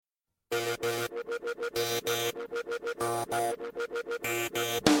All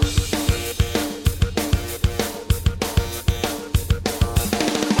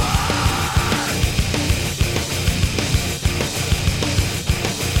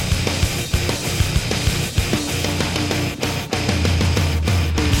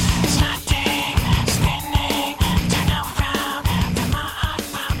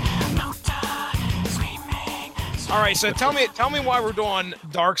right, so tell me why we're doing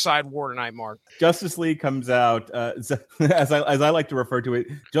Darkseid War tonight, Mark. Justice League comes out, as I like to refer to it,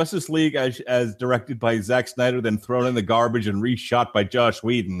 Justice League as directed by Zack Snyder, then thrown in the garbage and reshot by Joss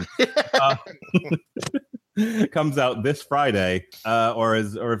Whedon. Comes out this Friday,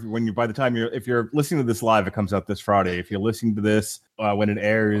 if you're listening to this live, it comes out this Friday. If you're listening to this when it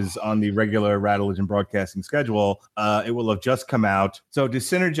airs on the regular Rattlevision broadcasting schedule, it will have just come out. So to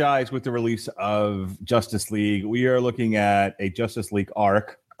synergize with the release of Justice League, we are looking at a Justice League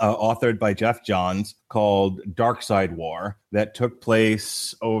arc authored by Jeff Johns called Darkseid War that took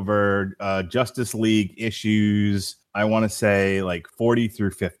place over Justice League issues, I want to say like 40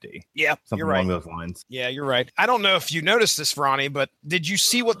 through 50. Yeah, something along those lines. Yeah, you're right. I don't know if you noticed this, Ronnie, but did you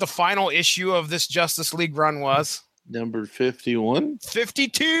see what the final issue of this Justice League run was? Number 51?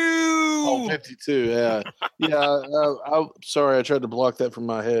 52! Oh, 52, yeah. Yeah, I'm sorry, I tried to block that from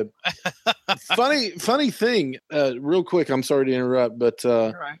my head. Funny thing, real quick, I'm sorry to interrupt, but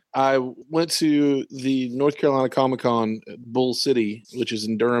right. I went to the North Carolina Comic-Con at Bull City, which is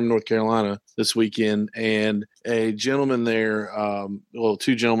in Durham, North Carolina, this weekend, and a gentleman there,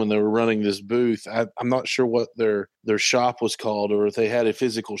 two gentlemen that were running this booth, I'm not sure what their shop was called or if they had a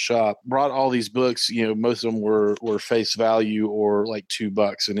physical shop, brought all these books. Most of them were face value or like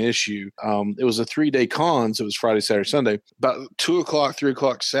 $2 an issue. It was a 3-day con, so it was Friday, Saturday, Sunday. About 2:00,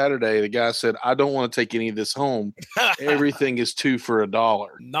 3:00 Saturday, the guy said, "I don't want to take any of this home. Everything is $2 for $1."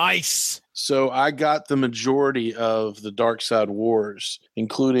 Nice. So I got the majority of the Darkseid Wars,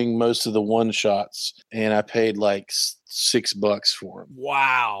 including most of the one-shots, and I paid like $6 for them.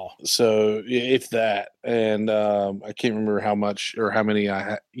 Wow. So if that, and I can't remember how much or how many I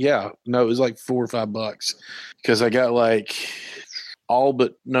had. Yeah, no, it was like $4 or $5 because I got like all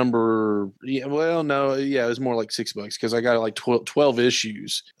but number. Yeah, well, no, yeah, it was more like $6 because I got like 12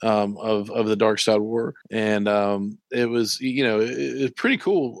 issues of the Darkseid War, and it was it was pretty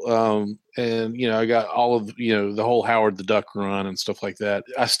cool. And I got all of the whole Howard the Duck run and stuff like that.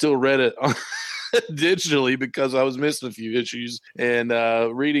 I still read it digitally because I was missing a few issues, and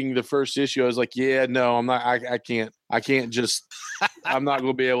reading the first issue I was like, yeah, no, I'm not, I can't just I'm not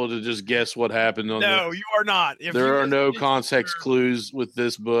going to be able to just guess what happened on No, you are not. There are no context clues with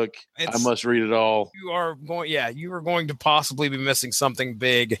this book. I must read it all. You are going to possibly be missing something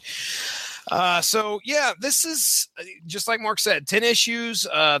big. This is just like Mark said, 10 issues.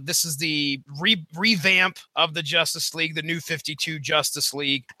 This is the revamp of the Justice League, the new 52 Justice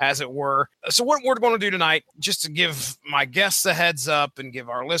League, as it were. So what we're going to do tonight, just to give my guests a heads up and give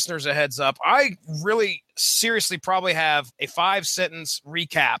our listeners a heads up, I really seriously probably have a 5-sentence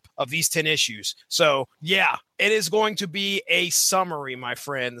recap of these 10 issues. So yeah, it is going to be a summary, my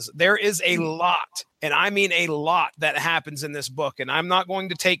friends. There is a lot, and I mean a lot, that happens in this book. And I'm not going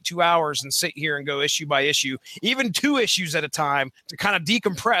to take 2 hours and sit here and go issue by issue, even 2 issues at a time, to kind of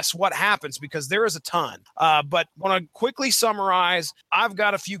decompress what happens, because there is a ton. But want to quickly summarize. I've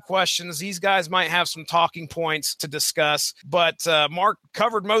got a few questions. These guys might have some talking points to discuss, but Mark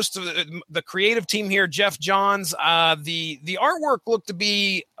covered most of the creative team here. Jeff Johns, the artwork looked to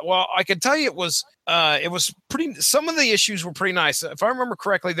be, well, I can tell you it was pretty, some of the issues were pretty nice. If I remember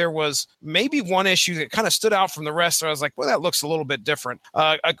correctly, there was maybe one issue that kind of stood out from the rest. So I was like, well, that looks a little bit different.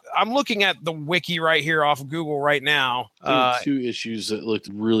 I'm looking at the wiki right here off of Google right now. There were 2 issues that looked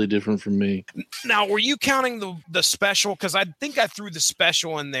really different from me. Now, were you counting the special? Because I think I threw the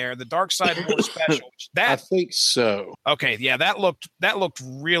special in there, the Darkseid War special. I think so. Okay, yeah, that looked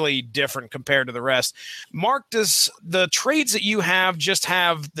really different compared to the rest. Mark, does the trades that you have just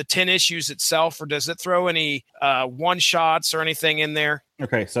have the 10 issues itself, or does it throw any one-shots or anything in there?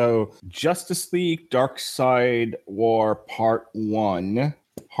 Okay, so Justice League Darkseid War Part 1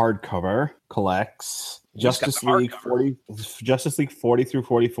 hardcover collects Justice League 40 through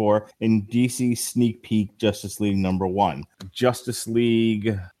 44 and DC Sneak Peek Justice League number 1. Justice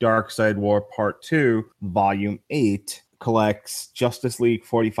League Darkseid War Part 2 Volume 8 collects Justice League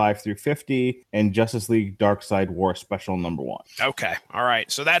 45 through 50 and Justice League Darkseid War Special number 1. Okay. All right.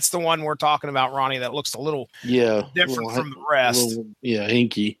 So that's the one we're talking about, Ronnie, that looks a little different from the rest.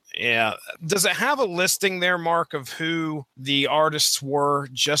 Hinky. Yeah. Does it have a listing there, Mark, of who the artists were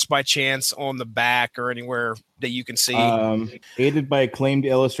just by chance on the back or anywhere that you can see? Aided by acclaimed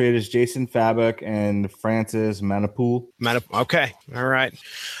illustrators Jason Fabok and Francis Manapool. Okay. All right.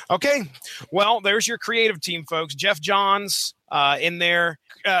 Okay. Well, there's your creative team, folks. Jeff Johns in there.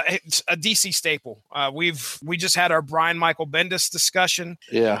 It's a DC staple. We just had our Brian Michael Bendis discussion.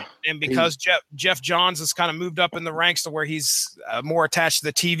 Yeah. And because Jeff Johns has kind of moved up in the ranks to where he's more attached to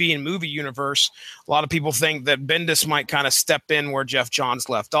the TV and movie universe, a lot of people think that Bendis might kind of step in where Jeff Johns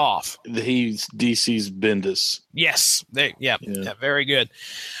left off. He's DC's Bendis. Yes. Yeah, very good.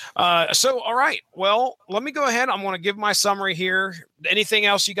 So, all right. Well, let me go ahead. I'm going to give my summary here. Anything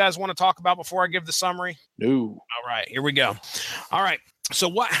else you guys want to talk about before I give the summary? No. All right. Here we go. All right. So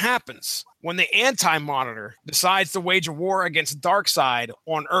what happens when the Anti-Monitor decides to wage a war against Darkseid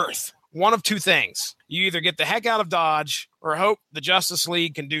on Earth? One of two things. You either get the heck out of Dodge or hope the Justice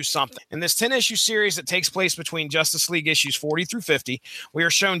League can do something. In this 10-issue series that takes place between Justice League issues 40 through 50, we are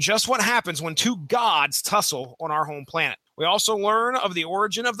shown just what happens when two gods tussle on our home planet. We also learn of the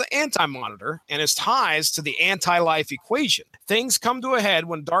origin of the Anti-Monitor and its ties to the anti-life equation. Things come to a head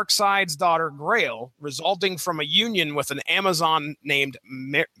when Darkseid's daughter, Grail, resulting from a union with an Amazon named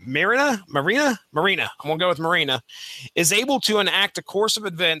Marina, I'm going to go with Marina, is able to enact a course of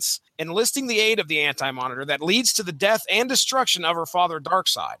events enlisting the aid of the Anti-Monitor that leads to the death and destruction of her father,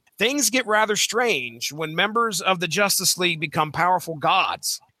 Darkseid. Things get rather strange when members of the Justice League become powerful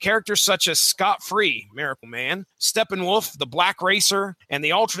gods. Characters such as Scott Free, Miracle Man, Steppenwolf, the Black Racer, and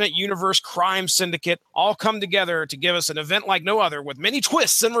the alternate universe crime syndicate all come together to give us an event like no other with many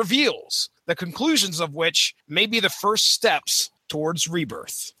twists and reveals, the conclusions of which may be the first steps towards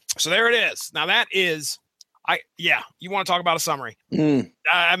rebirth. So there it is. Now that is, you want to talk about a summary?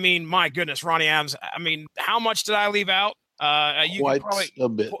 I mean, my goodness, Ronnie Adams. I mean, how much did I leave out? Quite a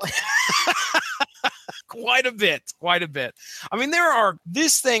bit. Quite a bit. I mean,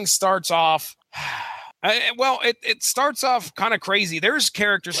 this thing starts off, it starts off kind of crazy. There's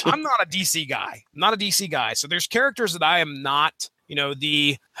characters. I'm not a DC guy. So there's characters that I am not,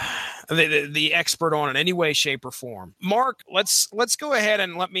 the expert on in any way, shape, or form. Mark, let's go ahead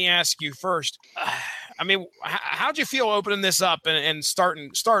and let me ask you first. I mean, how'd you feel opening this up and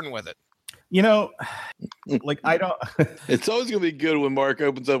starting with it? I don't. It's always going to be good when Mark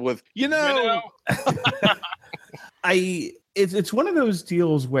opens up with, It's one of those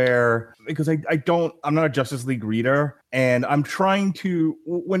deals where, because I'm not a Justice League reader, and I'm trying to,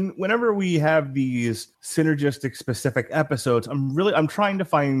 whenever we have these synergistic specific episodes, I'm trying to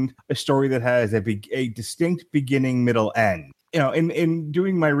find a story that has a distinct beginning, middle, end. In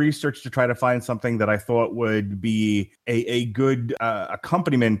doing my research to try to find something that I thought would be a good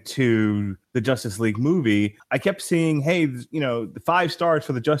accompaniment to the Justice League movie, I kept seeing, hey, the 5 stars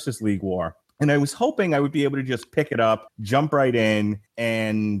for the Justice League War. And I was hoping I would be able to just pick it up, jump right in,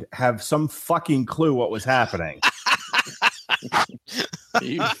 and have some fucking clue what was happening.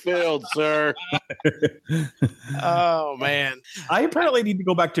 You failed, sir. Oh, man. I apparently need to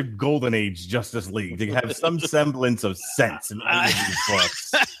go back to Golden Age Justice League to have some semblance of sense in any of these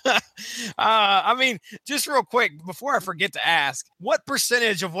books. I mean, just real quick, before I forget to ask, what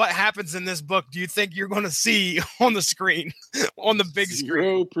percentage of what happens in this book do you think you're going to see on the screen, on the big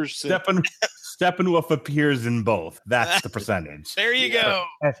screen? 0%. Steppenwolf appears in both. That's the percentage. There you go.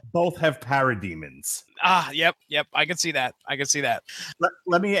 Both have parademons. Yep. I can see that.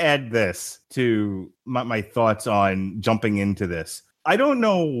 Let me add this to my thoughts on jumping into this. I don't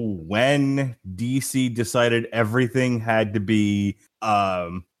know when DC decided everything had to be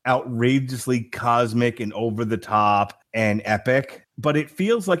outrageously cosmic and over the top and epic, but it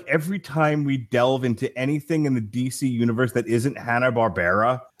feels like every time we delve into anything in the DC universe that isn't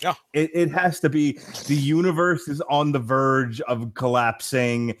Hanna-Barbera, it has to be the universe is on the verge of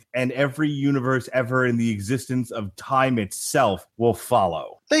collapsing, and every universe ever in the existence of time itself will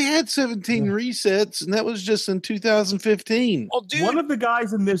follow. They had 17 resets, and that was just in 2015. Oh, dude. One of the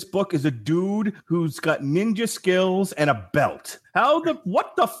guys in this book is a dude who's got ninja skills and a belt.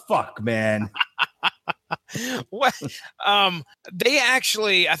 What the fuck, man? What? They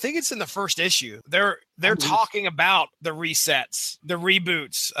actually, I think it's in the first issue. They're talking about the resets, the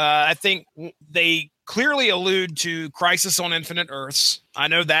reboots. I think they clearly allude to Crisis on Infinite Earths. I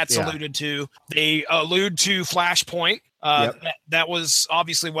know that's alluded to. They allude to Flashpoint. That was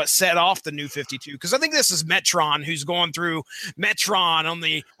obviously what set off the New 52, because I think this is Metron who's going through Metron on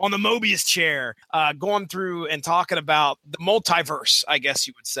the Mobius chair, going through and talking about the multiverse, I guess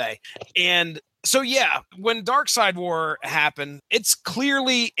you would say. And so, when Darkseid War happened, it's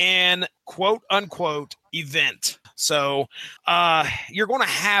clearly an quote unquote event. So you're going to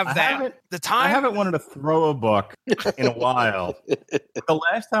have the time. I haven't wanted to throw a book in a while. The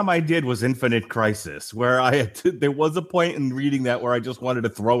last time I did was Infinite Crisis, where there was a point in reading that where I just wanted to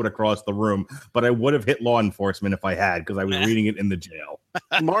throw it across the room, but I would have hit law enforcement if I had, because I was reading it in the jail.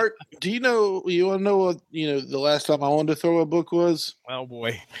 Mark, you want to know what, the last time I wanted to throw a book was? Oh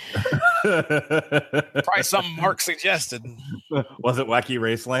boy. Probably something Mark suggested. Was it Wacky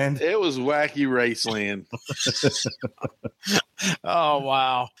Raceland? It was Wacky Raceland. Oh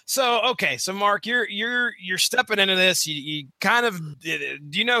wow. So Mark, you're stepping into this. You kind of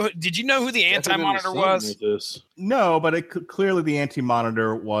did you know who the Anti-Monitor was? No, but clearly the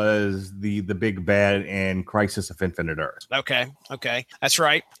Anti-Monitor was the big bad in Crisis of Infinite Earth. Okay, that's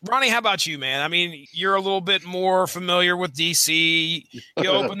right. Ronnie, how about you, man? I mean, you're a little bit more familiar with DC. You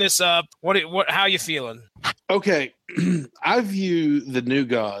open this up. How you feeling? Okay, I view the New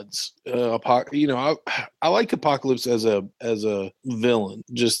Gods. I like Apocalypse as a villain,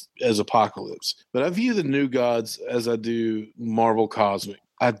 just as Apocalypse, but I view the New Gods as I do Marvel Cosmic.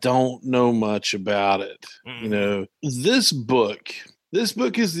 I don't know much about it. This book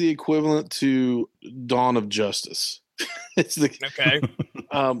is the equivalent to Dawn of Justice. Okay.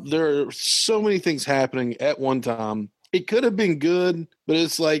 There are so many things happening at one time. It could have been good, but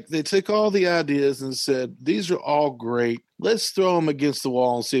it's like they took all the ideas and said, these are all great. Let's throw them against the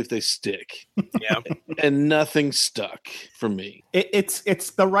wall and see if they stick. Yeah. And nothing stuck for me.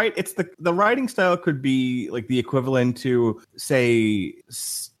 The writing style could be like the equivalent to, say,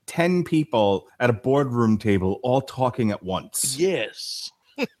 10 people at a boardroom table all talking at once. Yes.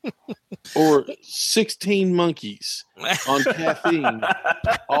 Or 16 monkeys on caffeine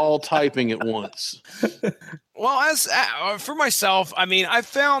all typing at once. Well, as for myself, I mean, I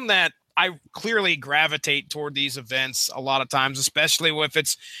found that I clearly gravitate toward these events a lot of times, especially if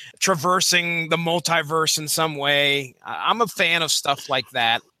it's traversing the multiverse in some way. I'm a fan of stuff like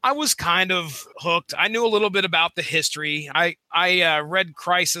that. I was kind of hooked. I knew a little bit about the history. I read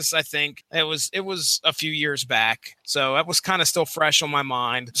Crisis, I think. It was a few years back. So that was kind of still fresh on my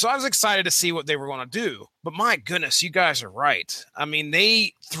mind. So I was excited to see what they were going to do. But my goodness, you guys are right. I mean,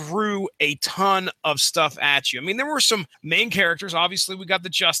 they threw a ton of stuff at you. I mean, there were some main characters. Obviously, we got the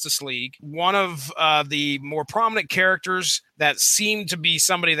Justice League. One of the more prominent characters that seemed to be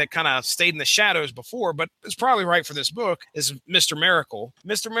somebody that kind of stayed in the shadows before, but is probably right for this book, is Mr. Miracle.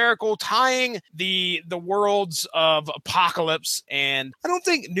 Mr. Miracle tying the worlds of Apocalypse, and I don't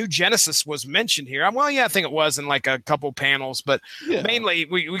think New Genesis was mentioned here. Well, yeah, I think it was in like a couple panels, but mainly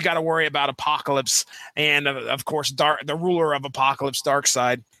we got to worry about Apocalypse and, of course, the ruler of Apocalypse,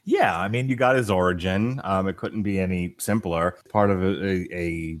 Darkseid. Yeah, I mean, you got his origin. It couldn't be any simpler. Part of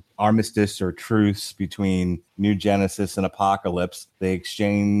a armistice or truce between New Genesis and Apocalypse. They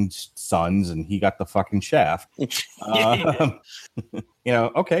exchanged sons, and he got the fucking shaft.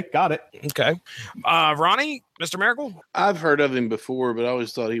 Okay, got it. Okay. Ronnie, Mr. Miracle? I've heard of him before, but I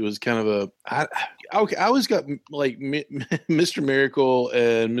always thought he was kind of I always got like Mr. Miracle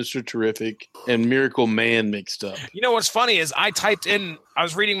and Mr. Terrific and Miracle Man mixed up. You know what's funny is I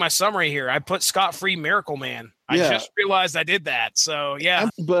was reading my summary here. I put Scott-Free Miracle Man. I just realized I did that. So, yeah.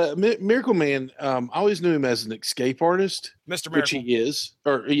 But Miracle Man, I always knew him as an escape artist. Mr. Miracle. Which he is.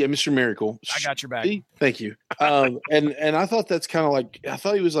 Mr. Miracle. I got your back. Thank you. And I thought that's kind of like, I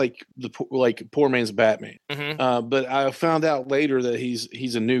thought he was like poor man's Batman. Mm-hmm. But I found out later that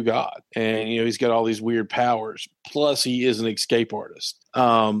he's a new god. And, he's got all these weird powers. Plus, he is an escape artist.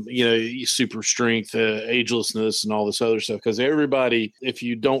 Super strength, agelessness, and all this other stuff. Because everybody, if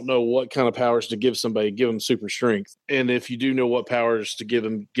you don't know what kind of powers to give somebody, give them super strength. And if you do know what powers to give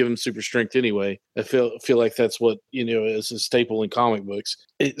them super strength anyway. I feel like that's what is a staple in comic books.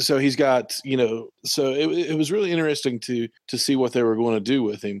 So he's got So it was really interesting to see what they were going to do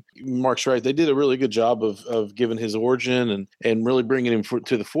with him. Mark's right; they did a really good job of giving his origin and really bringing him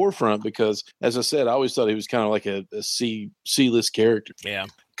to the forefront. Because, as I said, I always thought he was kind of like a C-list character. Yeah.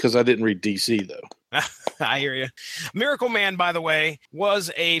 Because I didn't read DC though. I hear you. Miracle Man, by the way,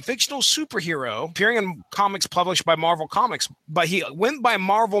 was a fictional superhero appearing in comics published by Marvel Comics, but he went by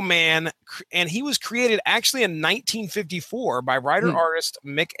Marvel Man, and he was created actually in 1954 by writer-artist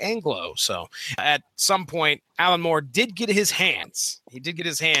Mick Anglo. So at some point, Alan Moore did get his hands. He did get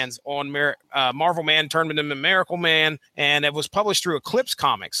his hands on Marvel Man, turned him into Miracle Man, and it was published through Eclipse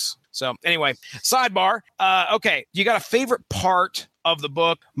Comics. So anyway, sidebar. Okay, you got a favorite part of the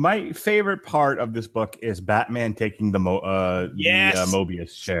book? My favorite part of this book is Batman taking the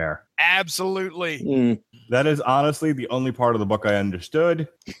Mobius chair. Absolutely. That is honestly the only part of the book I understood.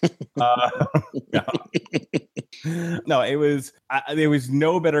 No, there was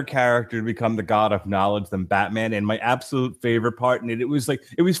no better character to become the god of knowledge than Batman. And my absolute favorite part in it was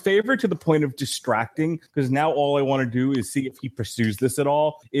favorite to the point of distracting, because now all I want to do is see if he pursues this at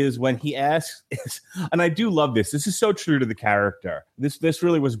all, is when he asks, and I do love this. This is so true to the character. This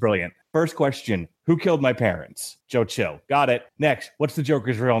really was brilliant. First question, who killed my parents? Joe Chill. Got it. Next, what's the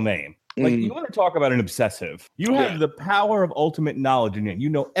Joker's real name? Like, you want to talk about an obsessive. You have the power of ultimate knowledge in it. You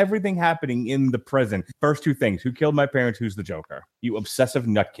know everything happening in the present. First two things. Who killed my parents? Who's the Joker? You obsessive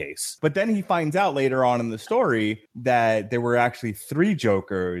nutcase. But then he finds out later on in the story that there were actually 3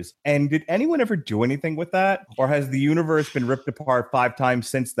 Jokers. And did anyone ever do anything with that? Or has the universe been ripped apart 5 times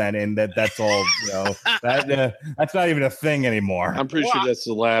since then? And that's all, that's not even a thing anymore. I'm pretty sure that's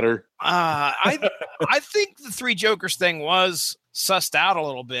the latter. I think the 3 Jokers thing was sussed out a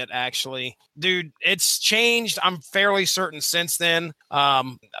little bit, actually. Dude, it's changed. I'm fairly certain since then.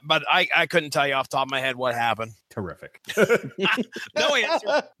 But I couldn't tell you off the top of my head what happened. Terrific. No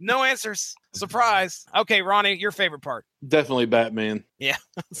answer. No answers. Surprise. Okay, Ronnie, your favorite part. Definitely Batman. Yeah,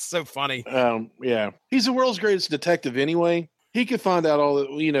 so funny. Yeah. He's the world's greatest detective anyway. He could find out all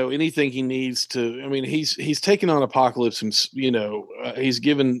anything he needs to. I mean, he's taken on Apocalypse, and he's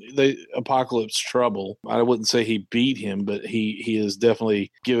given the Apocalypse trouble. I wouldn't say he beat him, but he has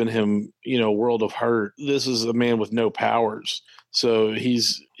definitely given him a world of hurt. This is a man with no powers, so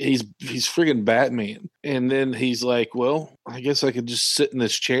he's friggin' Batman. And then he's like, well, I guess I could just sit in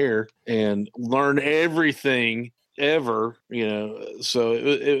this chair and learn everything ever, so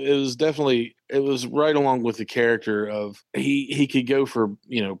it was definitely, it was right along with the character of he could go for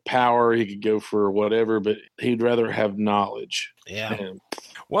power, he could go for whatever, but he'd rather have knowledge.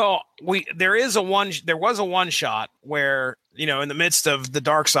 Well, there was a one shot where in the midst of the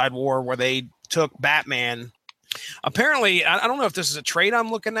Darkseid War where they took Batman. Apparently, I don't know if this is a trade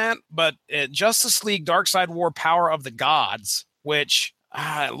I'm looking at, but Justice League Darkseid War Power of the Gods, which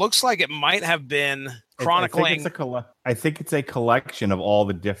it looks like it might have been chronicling. I think it's a collection of all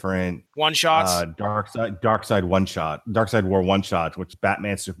the different one shots. Darkseid one shot, Darkseid War one shots, which is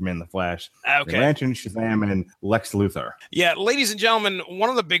Batman, Superman, The Flash, okay, Green Lantern, Shazam, and Lex Luthor. Yeah, ladies and gentlemen, one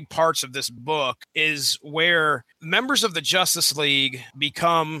of the big parts of this book is where members of the Justice League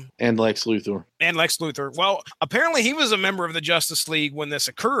become and Lex Luthor. Well, apparently he was a member of the Justice League when this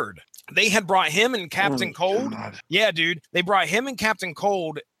occurred. They had brought him and Captain Cold. God. Yeah, dude. They brought him and Captain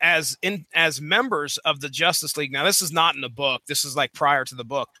Cold as members of the Justice League. Now, this is not in the book. This is like prior to the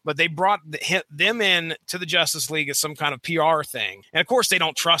book. But they brought them in to the Justice League as some kind of PR thing. And, of course, they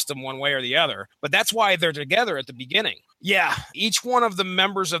don't trust them one way or the other. But that's why they're together at the beginning. Yeah, each one of the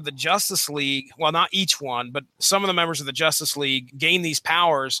members of the Justice League, well, not each one, but some of the members of the Justice League gain these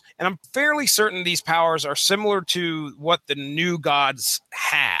powers. And I'm fairly certain these powers are similar to what the New Gods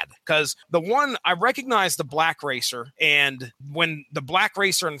had. Because I recognize the Black Racer, and when the Black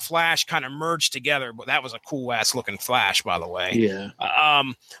Racer and Flash kind of merged together, but that was a cool ass looking Flash, by the way. Yeah.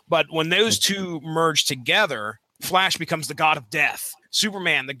 But when those two merge together, Flash becomes the god of death.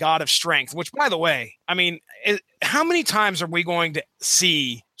 Superman, the god of strength, which, by the way, I mean, how many times are we going to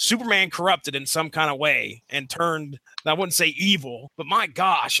see Superman corrupted in some kind of way and turned, I wouldn't say evil, but my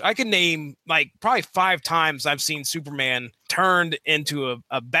gosh, I can name like probably 5 times I've seen Superman turned into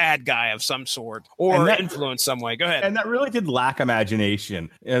a bad guy of some sort or influenced some way. Go ahead. And that really did lack imagination.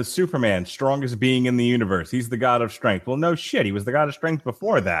 Superman, strongest being in the universe. He's the god of strength. Well, no shit. He was the god of strength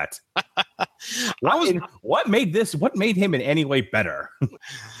before that. What made him in any way better?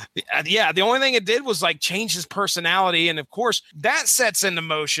 Yeah, the only thing it did was like change his personality. And of course, that sets into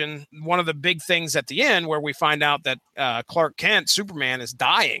motion one of the big things at the end where we find out that Clark Kent, Superman, is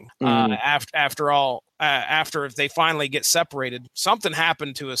dying after they finally get separated. Something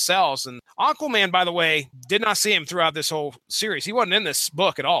happened to his cells. And Aquaman, by the way, did not see him throughout this whole series. He wasn't in this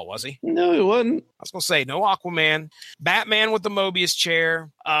book at all, was he? No, he wasn't. I was going to say, no Aquaman. Batman with the Mobius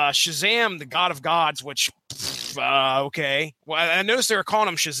chair. Shazam, the god of gods, which... okay. Well, I noticed they were calling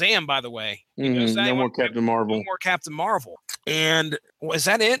him Shazam, by the way. No more Captain Marvel. No more Captain Marvel. And is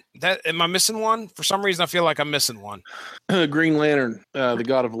that it? Am I missing one? For some reason, I feel like I'm missing one. Green Lantern, the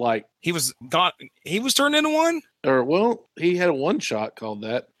god of light. He was turned into one? Or, well, he had a one shot called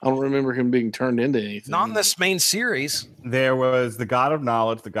that. I don't remember him being turned into anything. Not in this main series. There was the god of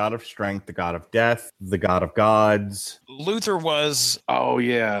knowledge, the god of strength, the god of death, the god of gods. Luthor was... Oh,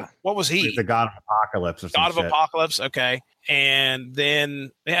 yeah. What was he? The god of apocalypse. Apocalypse, okay. And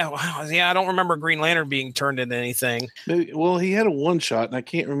then, I don't remember Green Lantern being turned into anything. Well, he had a one shot, and I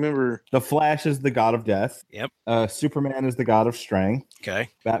can't remember. The Flash is the god of death. Yep. Superman is the god of strength. Okay.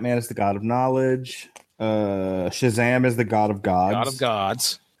 Batman is the god of knowledge. Shazam is the god of gods. God of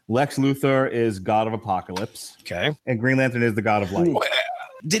gods. Lex Luthor is God of Apocalypse. Okay. And Green Lantern is the God of Light.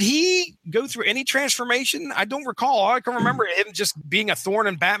 Did he go through any transformation? I don't recall. All I can remember him just being a thorn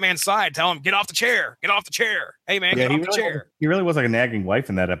in Batman's side, telling him, get off the chair. Get off the chair. Hey, man, get off the chair. He really was like a nagging wife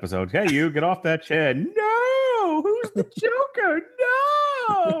in that episode. Hey, you, get off that chair. No! Who's the Joker?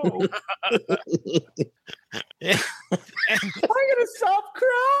 No! I'm going to solve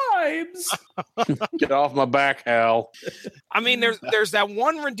crimes. Get off my back, Hal. I mean, there's that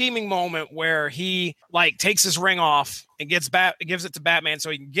one redeeming moment where he like takes his ring off and gives it to Batman so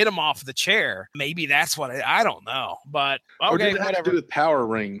he can get him off the chair. Maybe that's what I don't know, but okay, or did it have to do with Power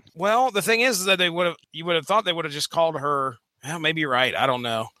Ring? Well, the thing is that you would have thought they would have just called her. Well, maybe you're right. I don't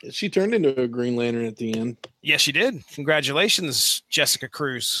know. She turned into a Green Lantern at the end. Yes, she did. Congratulations, Jessica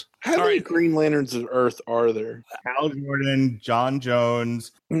Cruz. How many Green Lanterns of Earth are there? Hal Jordan, John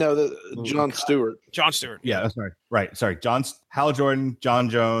Jones. No, John Stewart. John Stewart. Yeah, that's right. Right. Sorry. Hal Jordan, John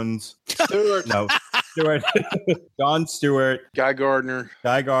Jones. Stewart. No. Stewart. John Stewart. Guy Gardner.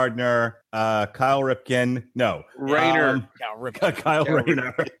 Kyle Ripken. No. Rayner. Kyle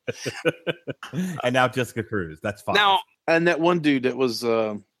Rayner. And now Jessica Cruz. That's fine. Now, and that one dude that was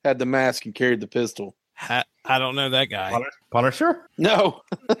had the mask and carried the pistol. I don't know that guy. Punisher? No.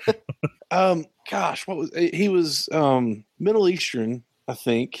 Gosh, what was he? Was Middle Eastern, I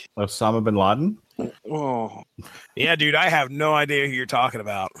think. Osama bin Laden? Oh, yeah, dude. I have no idea who you're talking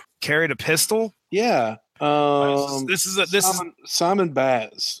about. Carried a pistol? Yeah. This is Simon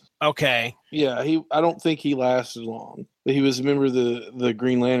Baz. Okay. Yeah, I don't think he lasted long, but he was a member of the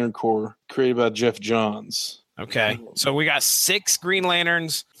Green Lantern Corps created by Jeff Johns. Okay, so we got 6 Green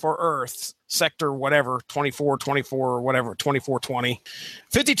Lanterns for Earth, sector whatever, 24, or whatever, 2420.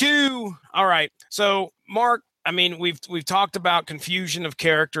 52. All right. So, Mark, I mean, we've talked about confusion of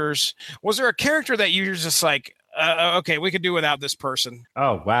characters. Was there a character that you were just like, okay, we could do without this person?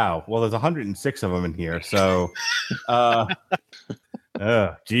 Oh, wow. Well, there's 106 of them in here, so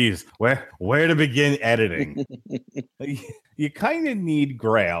geez, where to begin editing? You kind of need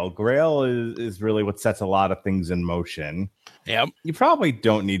Grail. Grail is really what sets a lot of things in motion. Yep. You probably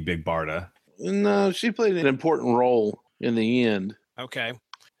don't need Big Barda. No, she played an important role in the end. Okay.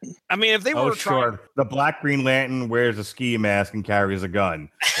 I mean, if they were sure. The Black Green Lantern wears a ski mask and carries a gun.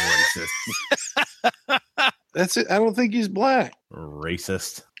 Racist. That's it. I don't think he's black.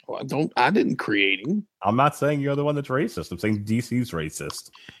 Racist. Well, I didn't create him. I'm not saying you're the one that's racist. I'm saying DC's racist.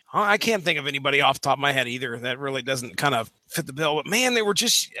 I can't think of anybody off the top of my head either that really doesn't kind of fit the bill. But man, they were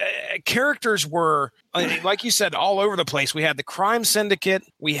just characters were, like you said, all over the place. We had the Crime Syndicate.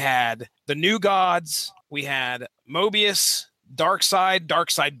 We had the New Gods. We had Mobius,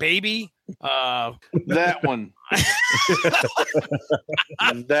 Darkseid Baby. That one.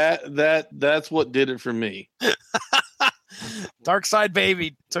 That's what did it for me. Darkseid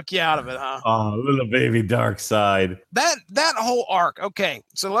Baby took you out of it, huh? Oh, little baby Darkseid. That whole arc. Okay,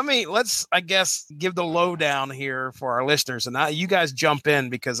 so let's I guess give the lowdown here for our listeners, and you guys jump in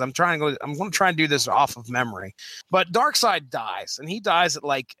because I'm going to try and do this off of memory. But Darkseid dies, and he dies at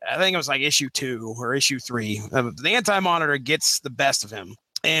I think it was like issue 2 or issue 3. The Anti-Monitor gets the best of him.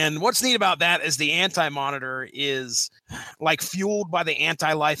 And what's neat about that is the Anti-Monitor is like fueled by the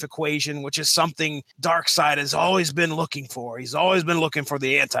anti-life equation, which is something Darkseid has always been looking for. He's always been looking for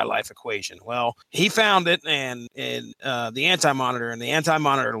the anti-life equation. Well, he found it and the Anti-Monitor, and the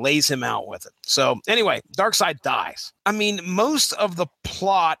Anti-Monitor lays him out with it. So anyway, Darkseid dies. I mean, most of the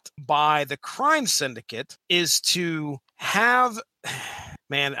plot by the Crime Syndicate is to have...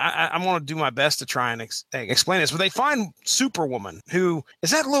 Man, I want to do my best to try and explain this. But they find Superwoman, who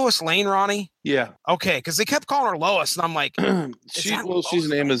is that Lois Lane, Ronnie? Yeah. Okay, because they kept calling her Lois, and I'm like, she's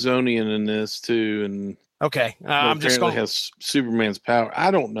an Amazonian in this too, and okay, I'm just going. Has Superman's power.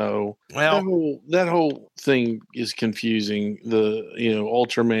 I don't know. Well, that whole thing is confusing. The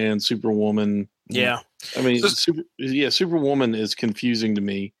Ultraman, Superwoman. Yeah. I mean, Superwoman is confusing to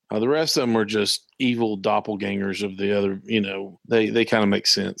me. The rest of them are just evil doppelgangers of the other, they kind of make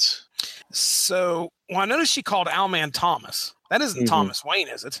sense. So, I noticed she called Owlman Thomas. That isn't Thomas Wayne,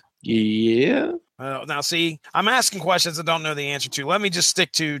 is it? Yeah. Now, see, I'm asking questions I don't know the answer to. Let me just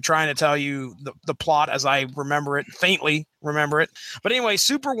stick to trying to tell you the plot as I remember it, faintly remember it. But anyway,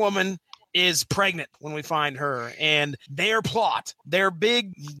 Superwoman is pregnant when we find her, and their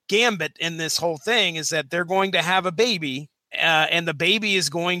big gambit in this whole thing is that they're going to have a baby, and the baby is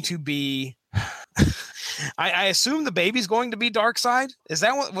going to be I assume the baby's going to be Darkseid. Was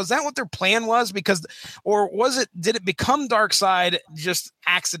that what their plan was? Did it become Darkseid just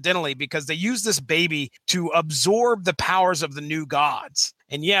accidentally because they used this baby to absorb the powers of the New Gods?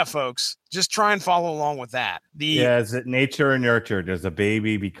 And yeah, folks, just try and follow along with that. Is it nature or nurture? Does a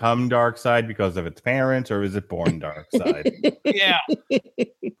baby become Darkseid because of its parents, or is it born Darkseid? Yeah.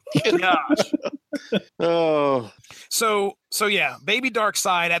 Gosh. Oh, So yeah, baby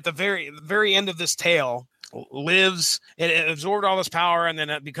Darkseid at the very end of this tale lives. It absorbed all this power, and then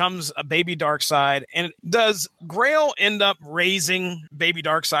it becomes a baby Darkseid. And does Grail end up raising baby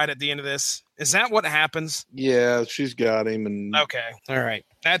Darkseid at the end of this? Is that what happens? yeah, she's got him. And okay, all right.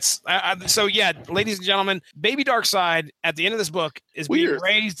 That's so. Yeah, ladies and gentlemen, baby Darkseid at the end of this book is being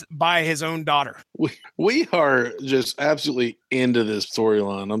raised by his own daughter. We are just absolutely into this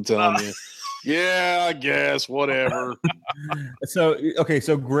storyline. I'm telling you. Yeah, I guess, whatever. So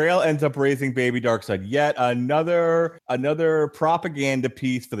Grail ends up raising baby Darkseid. Yet another propaganda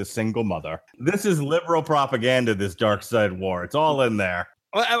piece for the single mother. This is liberal propaganda, this Darkseid war. It's all in there.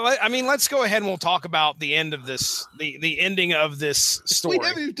 I mean, let's go ahead and we'll talk about the end of this, the ending of this story. We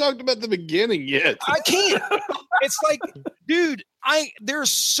haven't even talked about the beginning yet. I can't. It's like, dude, there's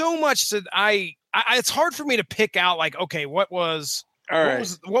so much that it's hard for me to pick out, like, okay, what was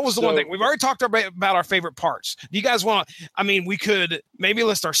the one thing? We've already talked about our favorite parts. Do you guys want to, I mean, we could maybe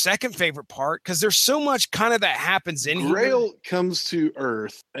list our second favorite part, because there's so much kind of that happens in Grail here. comes to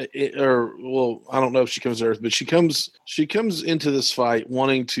Earth, I don't know if she comes to Earth, but she comes into this fight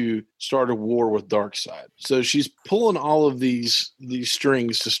wanting to start a war with Darkseid. So she's pulling all of these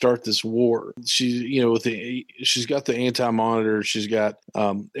strings to start this war. She's got the anti-monitor, she's got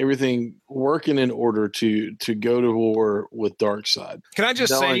everything working in order to go to war with Darkseid. Can I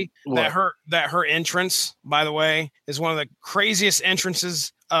just say that her entrance, by the way, is one of the craziest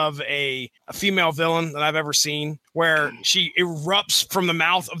entrances of a female villain that I've ever seen, where she erupts from the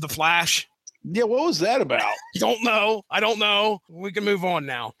mouth of the Flash. Yeah, what was that about? I don't know. We can move on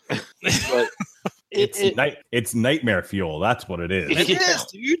now. But it's nightmare fuel. That's what it is. It is,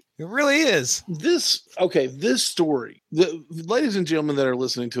 dude. It really is. This story, ladies and gentlemen that are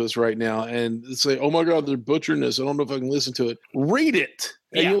listening to us right now and say, oh my God, they're butchering this. I don't know if I can listen to it. Read it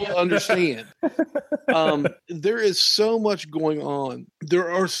and you'll understand. There is so much going on.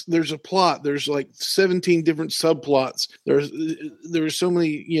 There's a plot. There's like 17 different subplots. There's so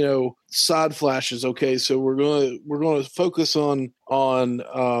many, side flashes. Okay. So we're going to focus on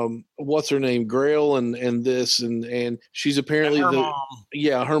what's her name? Grail and this, and she's apparently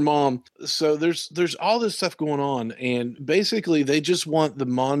her mom. So there's all this stuff going on, and basically they just want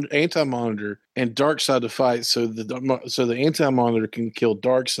the anti-monitor and Darkseid to fight, so the anti-monitor can kill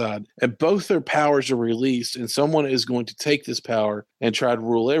Darkseid, and both their powers are released, and someone is going to take this power and try to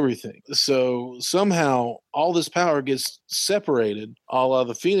rule everything. So somehow all this power gets separated, a la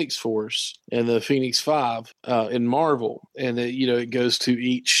the Phoenix Force and the Phoenix Five in Marvel, and it goes to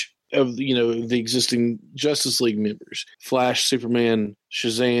each of the existing Justice League members: Flash, Superman,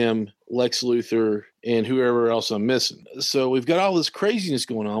 Shazam, Lex Luthor, and whoever else I'm missing. So we've got all this craziness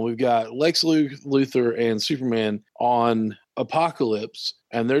going on. We've got Lex Luthor and Superman on Apocalypse,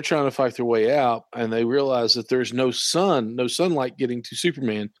 and they're trying to fight their way out, and they realize that there's no sunlight getting to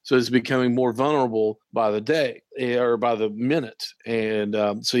Superman, so he's becoming more vulnerable by the day or by the minute, and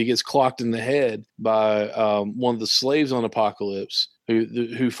so he gets clocked in the head by one of the slaves on Apocalypse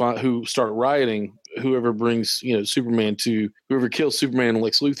who start rioting. Whoever brings whoever kills Superman and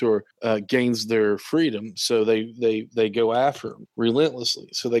Lex Luthor gains their freedom. So they go after him relentlessly.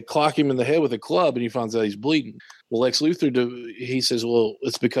 So they clock him in the head with a club, and he finds out he's bleeding. Well, Lex Luthor, he says, well,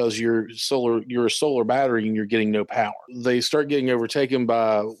 it's because you're a solar battery and you're getting no power. They start getting overtaken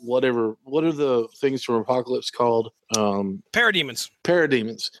by what are the things from Apocalypse called? Parademons.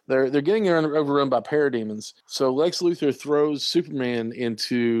 They're getting overrun by parademons. So Lex Luthor throws Superman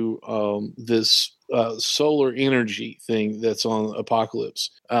into this solar energy thing that's on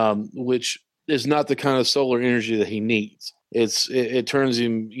Apocalypse, which is not the kind of solar energy that he needs. It turns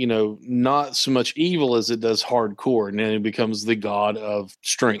him, not so much evil as it does hardcore, and then he becomes the god of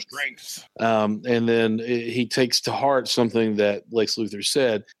strength. And then he takes to heart something that Lex Luthor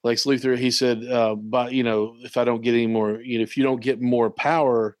said. Lex Luthor, he said, but if I don't get any more, if you don't get more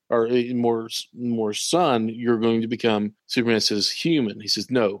power or more sun, you're going to become. Superman says human. He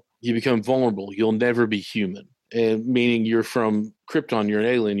says no, you become vulnerable. You'll never be human. And meaning you're from Krypton, you're an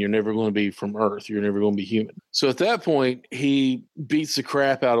alien, you're never going to be from Earth, you're never going to be human. So at that point, he beats the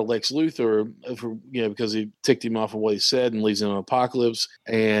crap out of Lex Luthor because he ticked him off of what he said and leaves him in Apocalypse,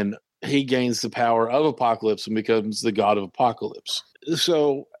 and he gains the power of Apocalypse and becomes the god of Apocalypse.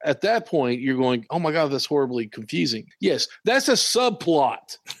 So at that point, you're going, oh my God, that's horribly confusing. Yes, that's a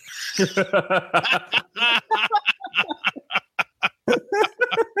subplot.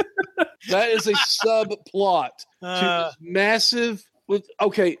 That is a subplot to this massive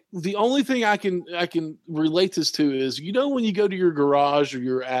Okay, the only thing I can relate this to is, when you go to your garage or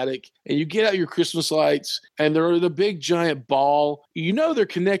your attic and you get out your Christmas lights and they're the big giant ball, they're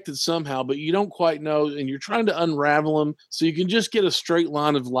connected somehow, but you don't quite know, and you're trying to unravel them so you can just get a straight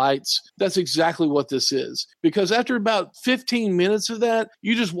line of lights. That's exactly what this is, because after about 15 minutes of that,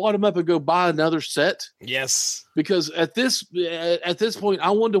 you just wad them up and go buy another set. Yes. Because at this point,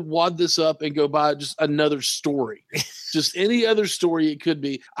 I wanted to wad this up and go buy just another story, just any other story it could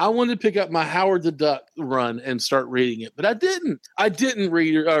be. I wanted to pick up my Howard the Duck run and start reading it, but I didn't. I didn't,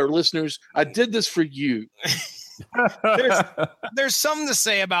 read our listeners. I did this for you. There's something to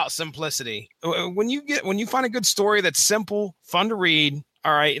say about simplicity. When you find a good story that's simple, fun to read.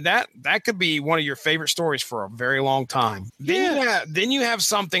 All right, that could be one of your favorite stories for a very long time. Then you have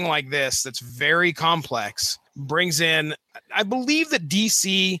something like this that's very complex. Brings in, I believe that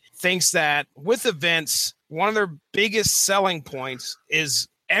DC thinks that with events, one of their biggest selling points is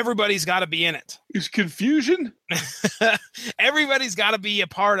everybody's got to be in it. Is confusion? Everybody's got to be a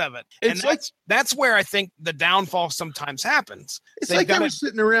part of it. And that's where I think the downfall sometimes happens. It's like I was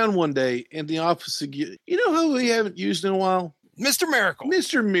sitting around one day in the office again. You know who we haven't used in a while? Mr. Miracle.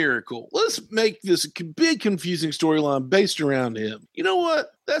 Mr. Miracle. Let's make this a big confusing storyline based around him. You know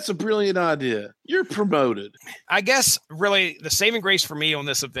what? That's a brilliant idea. You're promoted. I guess really the saving grace for me on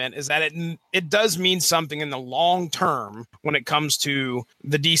this event is that it does mean something in the long term when it comes to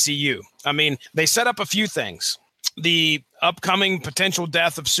the DCU. I mean, they set up a few things. The upcoming potential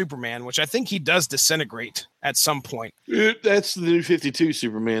death of Superman, which I think he does disintegrate at some point. That's the new 52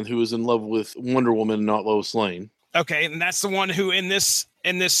 Superman who was in love with Wonder Woman, not Lois Lane. Okay, and that's the one who in this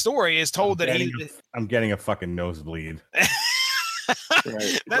story is told I'm getting a fucking nosebleed.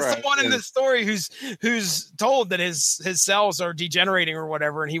 That's the one in the story who's told that his cells are degenerating or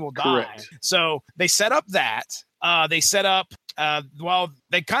whatever, and he will die. Correct. So they set up that. They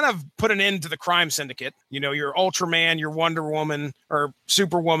kind of put an end to the crime syndicate. Your Ultraman, your Wonder Woman or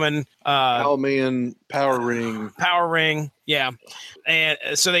Superwoman, Owlman, Power Ring. Yeah. And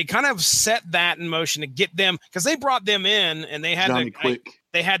so they kind of set that in motion to get them, because they brought them in and they had Johnny Quick.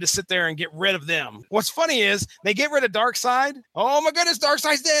 They had to sit there and get rid of them. What's funny is they get rid of Darkseid. Oh my goodness,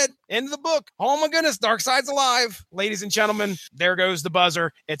 Darkseid's dead. End of the book. Oh my goodness, Darkseid's alive. Ladies and gentlemen, there goes the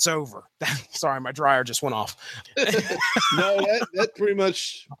buzzer. It's over. Sorry, my dryer just went off. No, that pretty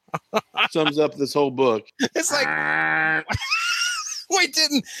much sums up this whole book. It's like we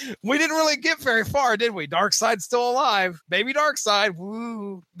didn't really get very far, did we? Darkseid's still alive. Baby Darkseid.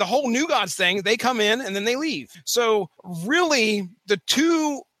 Woo. The whole New Gods thing, they come in and then they leave. So really, the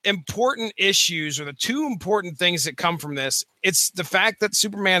two important issues or the two important things that come from this, it's the fact that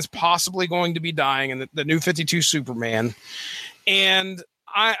Superman's possibly going to be dying and the new 52 Superman. And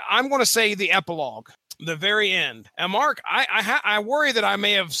I'm going to say the epilogue. The very end. And Mark, I worry that I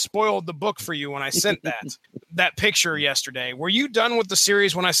may have spoiled the book for you when I sent that picture yesterday. Were you done with the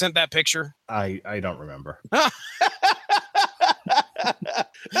series when I sent that picture? I don't remember.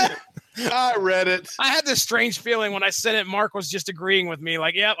 I read it. I had this strange feeling when I sent it. Mark was just agreeing with me,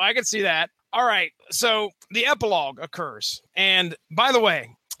 like, yep, I can see that. All right. So the epilogue occurs. And by the way,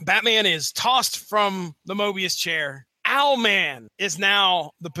 Batman is tossed from the Mobius chair. Owlman is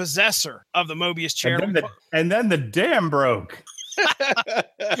now the possessor of the Mobius chair. And then the dam broke.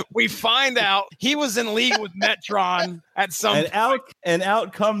 We find out he was in league with Metron at some point. And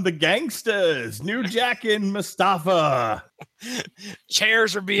out come the gangsters, New Jack and Mustafa.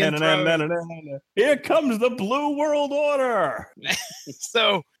 Chairs are being thrown. Here comes the Blue World Order.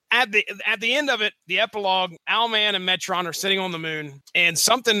 So at the end of it, the epilogue, Owlman and Metron are sitting on the moon, and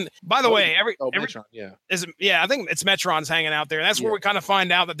something. By the way, Metron, I think it's Metron's hanging out there. That's where we kind of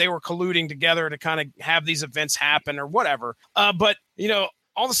find out that they were colluding together to kind of have these events happen or whatever. But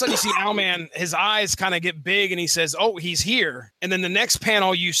all of a sudden you see Owlman, his eyes kind of get big, and he says, "Oh, he's here." And then the next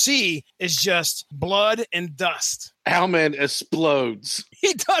panel you see is just blood and dust. Owlman explodes.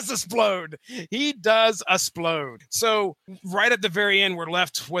 He does explode. So right at the very end, we're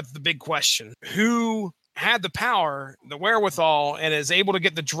left with the big question. Who had the power, the wherewithal, and is able to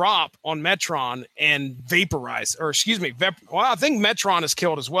get the drop on Metron and vaporize, or excuse me, I think Metron is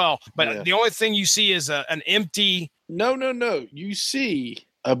killed as well. But the only thing you see is an empty... No. You see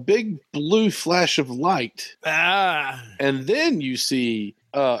a big blue flash of light. And then you see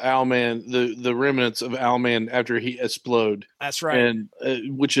Owlman, the remnants of Owlman after he explode. That's right. And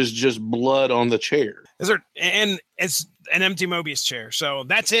which is just blood on the chair. And it's an empty Mobius chair. So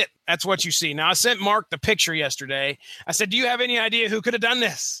that's it. That's what you see. Now, I sent Mark the picture yesterday. I said, do you have any idea who could have done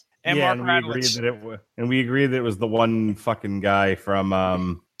this? And Mark we agreed that it was the one fucking guy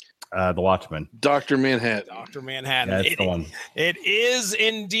from The Watchmen. Dr. Manhattan. Dr. Manhattan. That's the one. It is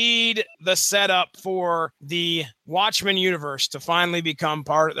indeed the setup for the Watchmen universe to finally become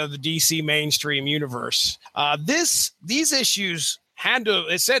part of the DC mainstream universe. These issues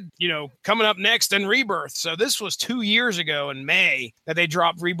it said, coming up next in Rebirth. So this was 2 years ago in May that they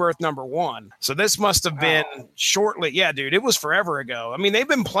dropped Rebirth #1. So this must have been shortly. Yeah, dude, it was forever ago. I mean, they've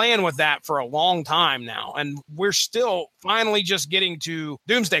been playing with that for a long time now, and we're still finally just getting to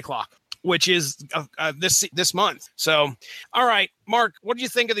Doomsday Clock, which is this month. So, all right, Mark, what do you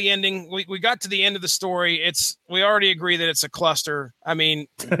think of the ending? We got to the end of the story. We already agree that it's a cluster. I mean,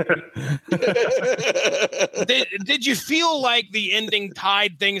 did you feel like the ending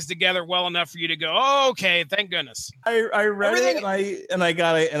tied things together well enough for you to go, oh, okay, thank goodness? I read it and I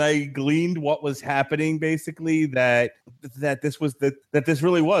got it and I gleaned what was happening, basically that this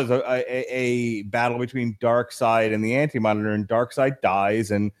really was a battle between Darkseid and the Anti-Monitor, and Darkseid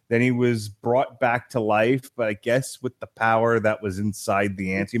dies, and then he was brought back to life, but I guess with the power that was inside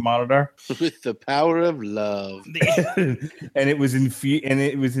the Anti-Monitor. With the power of love. And it was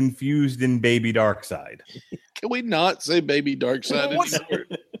infused in baby Darkseid. Can we not say baby Darkseid anymore?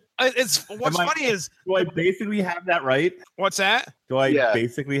 What's funny is, do I basically have that right? What's that? Do I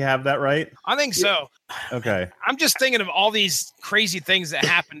basically have that right? I think so. Okay. I'm just thinking of all these crazy things that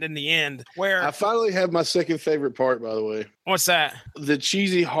happened in the end. Where I finally have my second favorite part, by the way. What's that? The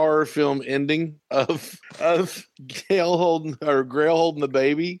cheesy horror film ending of Grail holding the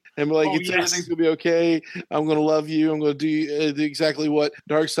baby, and everything's gonna be okay. I'm gonna love you. I'm gonna do exactly what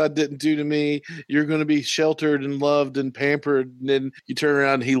Darkseid didn't do to me. You're gonna be sheltered and loved and pampered. And then you turn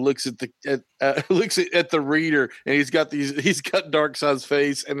around, and he looks at the reader, and he's got Darkseid's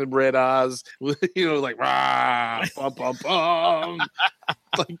face and the red eyes, like rah, bum bum bum.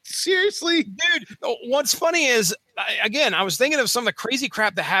 Like, seriously, dude. What's funny is, I was thinking of some of the crazy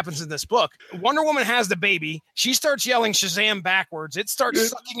crap that happens in this book. Wonder Woman has the baby. She starts yelling Shazam backwards. It starts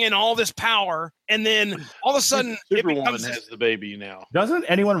sucking in all this power. And then all of a sudden, Superwoman has the baby now. Doesn't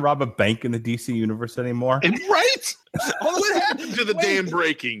anyone rob a bank in the DC universe anymore? Right? What happened to the dam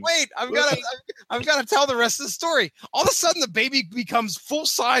breaking? Wait, I've got to tell the rest of the story. All of a sudden, the baby becomes full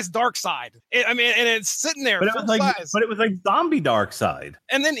size Darkseid. And it's sitting there. But it was like zombie Darkseid.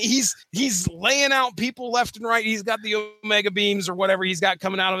 And then he's laying out people left and right. He's got the Omega beams or whatever he's got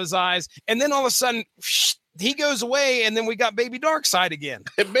coming out of his eyes. And then all of a sudden, he goes away, and then we got baby Darkseid again.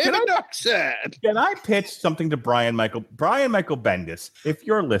 Darkseid. Can I pitch something to Brian Michael Bendis, if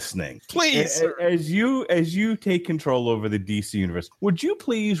you're listening? Please. As you take control over the DC universe, would you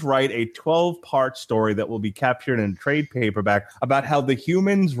please write a 12-part story that will be captured in a trade paperback about how the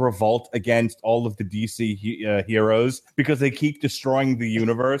humans revolt against all of the DC heroes because they keep destroying the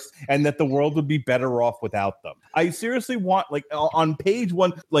universe, and that the world would be better off without them? I seriously want, on page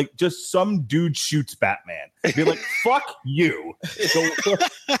 1, just some dude shoots Batman. Be like, fuck you.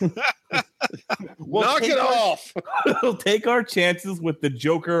 Knock it off. We'll take our chances with the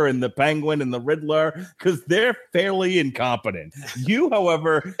Joker and the Penguin and the Riddler because they're fairly incompetent. You,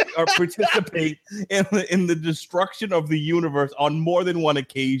 however, participate in the destruction of the universe on more than one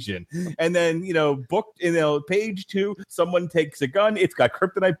occasion. And then, page 2, someone takes a gun. It's got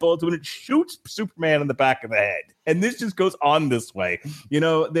kryptonite bullets when it shoots Superman in the back of the head. And this just goes on this way.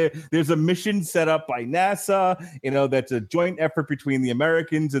 There's a mission set up by NASA, that's a joint effort between the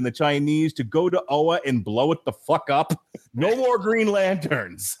Americans and the Chinese to go to Oa and blow it the fuck up. No more Green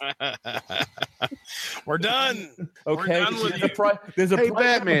Lanterns. We're done. Okay. We're done with Hey,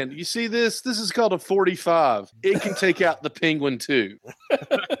 Batman, you see this? This is called a 45. It can take out the Penguin too.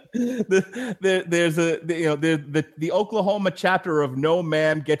 There's the Oklahoma chapter of No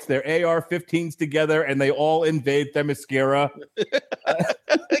Man gets their AR-15s together and they all invade Themyscira.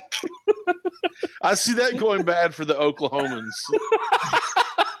 I see that going bad for the Oklahomans.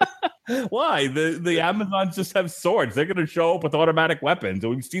 Why? The Amazons just have swords. They're going to show up with automatic weapons,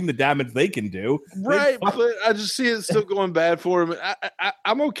 and we've seen the damage they can do. Right, but I just see it still going bad for them.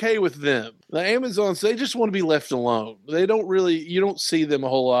 I'm okay with them. The Amazons, they just want to be left alone. They don't really, you don't see them a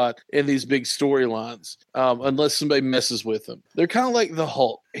whole lot in these big storylines unless somebody messes with them. They're kind of like the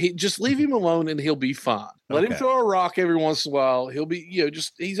Hulk. Just leave him alone and he'll be fine. Let him throw a rock every once in a while. He'll be,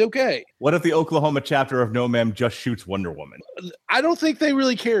 he's okay. What if the Oklahoma chapter of No Man just shoots Wonder Woman? I don't think they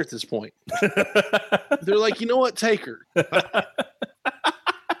really care at this point. They're like, you know what? Take her.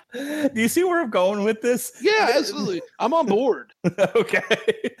 Do you see where I'm going with this? Yeah, absolutely. I'm on board. Okay.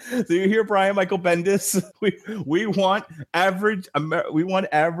 So you hear Brian Michael Bendis? We want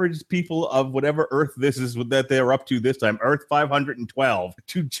average people of whatever Earth this is that they're up to this time, Earth 512,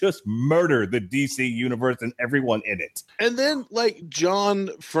 to just murder the DC universe and everyone in it. And then like John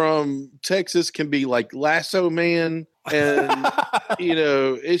from Texas can be like Lasso Man, and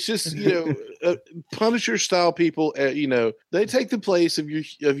it's just Punisher style people. They take the place of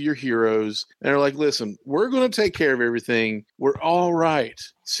your heroes and are like, listen, we're going to take care of everything. We're all right.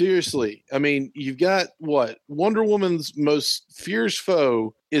 Seriously, I mean, you've got what Wonder Woman's most fierce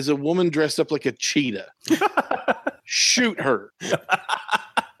foe is a woman dressed up like a cheetah. Shoot her.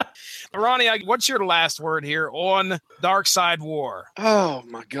 Ronnie, what's your last word here on Darkseid War? Oh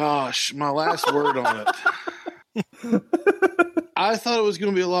my gosh, my last word on it. I thought it was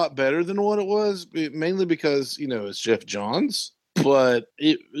going to be a lot better than what it was, mainly because it's Jeff Johns, but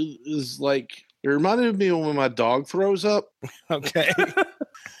it is like it reminded me of when my dog throws up. Okay.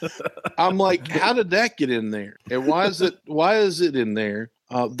 I'm like, how did that get in there? And why is it in there?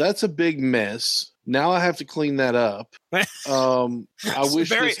 That's a big mess. Now I have to clean that up. I wish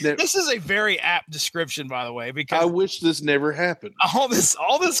this is a very apt description, by the way, because I wish this never happened. All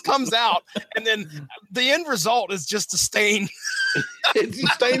this comes out, and then the end result is just a stain. It's a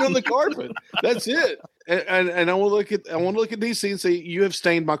stain on the carpet. That's it. And I want to look at DC and say, you have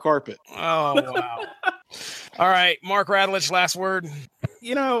stained my carpet. Oh wow. All right, Mark Radulich, last word.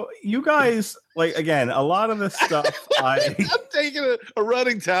 You guys, like, again, a lot of this stuff I'm taking a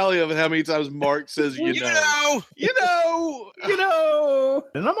running tally of how many times Mark says you know.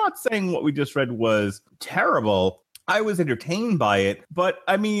 And I'm not saying what we just read was terrible. I was entertained by it, but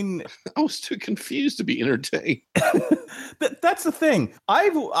I mean, I was too confused to be entertained. That's the thing. I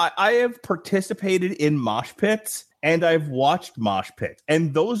have participated in mosh pits. And I've watched mosh pits,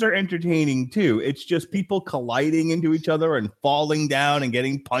 and those are entertaining too. It's just people colliding into each other and falling down and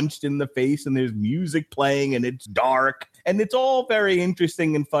getting punched in the face, and there's music playing, and it's dark, and it's all very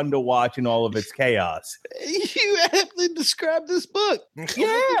interesting and fun to watch in all of its chaos. You aptly described this book.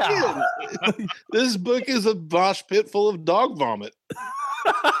 Yeah. This book is a mosh pit full of dog vomit.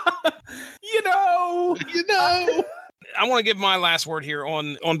 You know. I want to give my last word here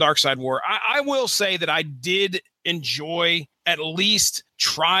on Darkseid War. I will say that I did enjoy at least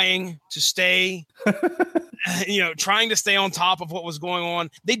trying to stay on top of what was going on.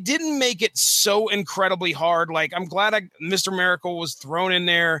 They didn't make it so incredibly hard. Like, I'm glad Mr. Miracle was thrown in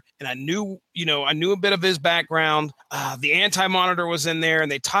there, and I knew a bit of his background. The Anti-Monitor was in there,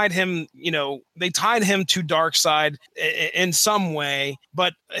 and they tied him to Darkseid in some way.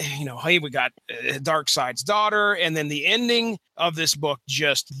 But, hey, we got Darkseid's daughter, and then the ending of this book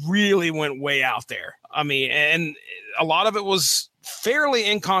just really went way out there. I mean, and a lot of it was fairly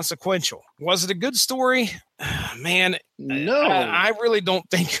inconsequential. Was it a good story? Man, no. I really don't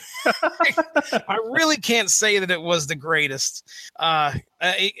think. I really can't say that it was the greatest. I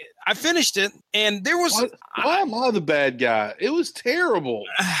finished it, and there was. Why am I the bad guy? It was terrible.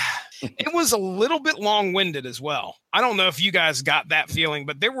 It was a little bit long-winded as well. I don't know if you guys got that feeling,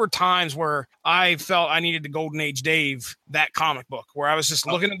 but there were times where I felt I needed to Golden Age Dave that comic book, where I was just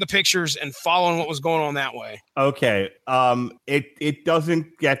looking at the pictures and following what was going on that way. Okay. It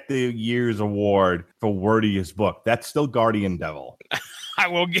doesn't get the year's award for wordiest book. That's still Guardian Devil. I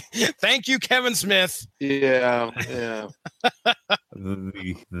will thank you, Kevin Smith. Yeah.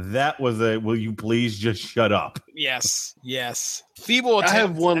 That was will you please just shut up? Yes. Feeble attempt. I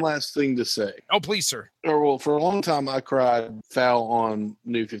have one last thing to say. Oh, please, sir. Well, for a long time, I cried foul on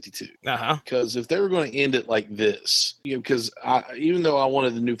New 52. Because if they were going to end it like this, because even though I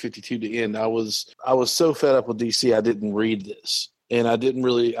wanted the New 52 to end, I was so fed up with DC, I didn't read this. And I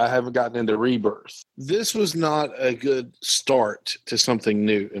haven't gotten into Rebirth. This was not a good start to something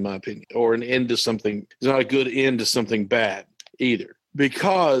new, in my opinion, or an end to something. It's not a good end to something bad either.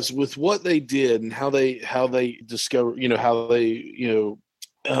 Because with what they did and how they discovered,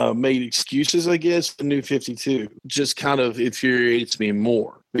 made excuses, I guess, for New 52 just kind of infuriates me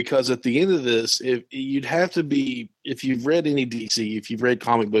more. Because at the end of this, if you've read any DC, if you've read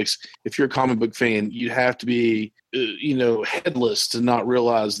comic books, if you're a comic book fan, you'd have to be, headless to not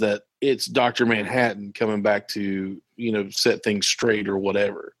realize that it's Dr. Manhattan coming back to, set things straight or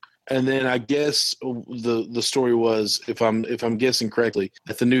whatever. And then I guess the story was, if I'm guessing correctly,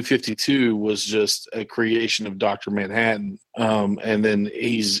 that the New 52 was just a creation of Dr. Manhattan, and then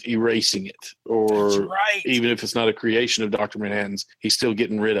he's erasing it. Or That's right. Even if it's not a creation of Dr. Manhattan's, he's still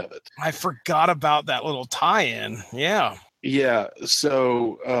getting rid of it. I forgot about that little tie-in. Yeah. Yeah,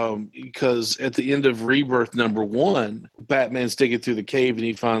 so because at the end of Rebirth #1, Batman's digging through the cave and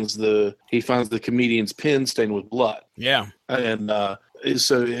he finds the comedian's pen stained with blood. Yeah. And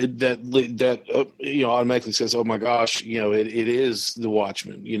so that automatically says, oh my gosh, it is the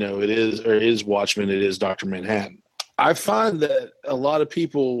Watchman, it is Watchman, it is Dr. Manhattan. I find that a lot of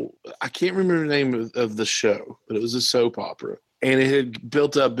people, I can't remember the name of the show, but it was a soap opera. And it had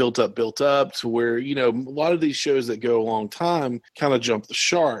built up to where, a lot of these shows that go a long time kind of jump the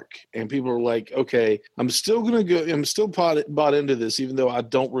shark. And people are like, okay, I'm still bought into this, even though I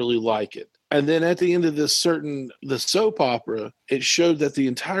don't really like it. And then at the end of the soap opera, it showed that the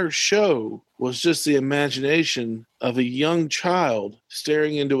entire show was just the imagination of a young child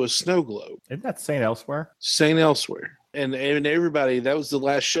staring into a snow globe. Isn't that St. Elsewhere? St. Elsewhere. And everybody, that was the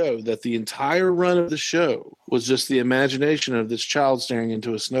last show, that the entire run of the show was just the imagination of this child staring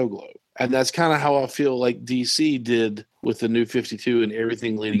into a snow globe. And that's kind of how I feel like DC did with the New 52 and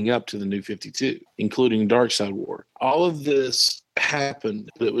everything leading up to the New 52, including Darkseid War. All of this happened,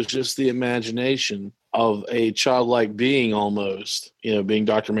 but it was just the imagination of a childlike being almost, being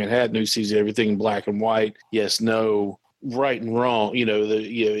Dr. Manhattan, who sees everything in black and white, yes, no, right and wrong. It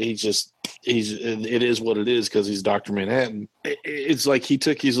is what it is because he's Dr. Manhattan. It's like he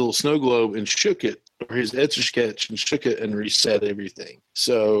took his little snow globe and shook it, or his Etch-a-Sketch, and shook it and reset everything.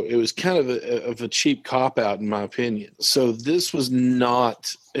 So it was kind of a cheap cop-out, in my opinion. So this was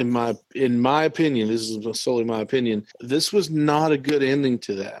not, in my opinion, this is solely my opinion, this was not a good ending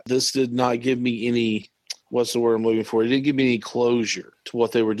to that. This did not give me any, what's the word I'm looking for? It didn't give me any closure to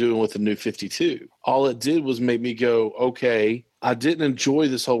what they were doing with the New 52. All it did was make me go, okay, I didn't enjoy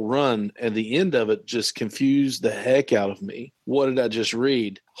this whole run, and the end of it just confused the heck out of me. What did I just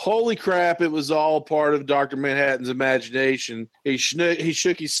read? Holy crap, it was all part of Dr. Manhattan's imagination. He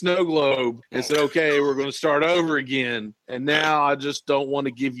shook his snow globe and said, okay, we're going to start over again. And now I just don't want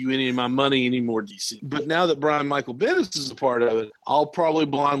to give you any of my money anymore, DC. But now that Brian Michael Bendis is a part of it, I'll probably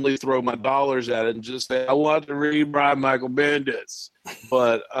blindly throw my dollars at it and just say, I want to read Brian Michael Bendis.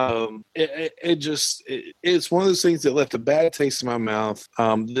 But it's one of those things that left a bad taste in my mouth.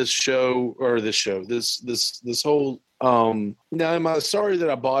 This whole now, am I sorry that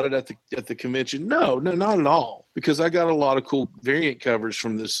I bought it at the convention? No, not at all. Because I got a lot of cool variant covers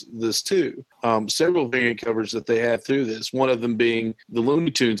from this too. Several variant covers that they had through this. One of them being the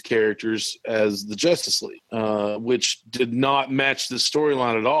Looney Tunes characters as the Justice League, which did not match the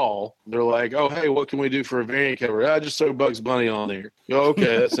storyline at all. They're like, "Oh, hey, what can we do for a variant cover? I just throw Bugs Bunny on there." Oh,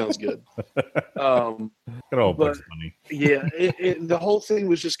 okay, that sounds good. Good old Bugs Bunny. Yeah, the whole thing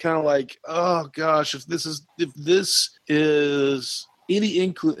was just kind of like, oh gosh, if this is any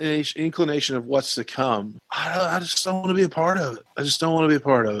inclination of what's to come, I just don't want to be a part of it. I just don't want to be a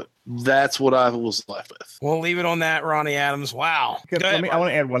part of it. That's what I was left with. We'll leave it on that, Ronnie Adams. Wow. I want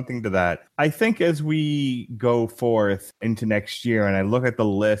to add one thing to that. I think as we go forth into next year and I look at the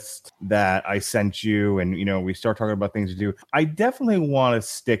list that I sent you and, we start talking about things to do, I definitely want to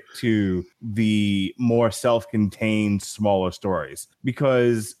stick to the more self-contained, smaller stories.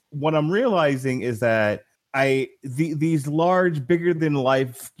 Because what I'm realizing is that these large, bigger than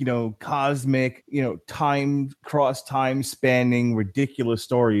life, cosmic, time spanning, ridiculous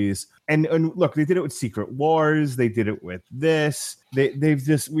stories. And look, they did it with Secret Wars. They did it with this.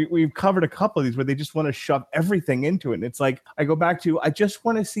 We've covered a couple of these where they just want to shove everything into it. And it's like, I go back to, I just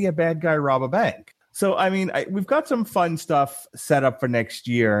want to see a bad guy rob a bank. So, we've got some fun stuff set up for next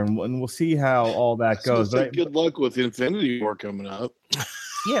year, and we'll see how all that goes. Good luck with Infinity War coming up.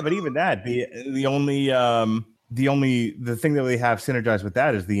 Yeah, but even that, the thing that they have synergized with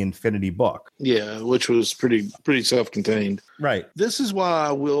that is the Infinity book. Yeah, which was pretty self-contained. Right. This is why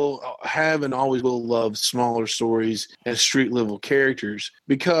I will have and always will love smaller stories and street level characters,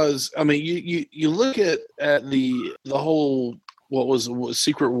 because you look at the whole what was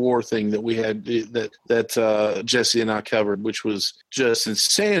Secret War thing that we had that Jesse and I covered, which was just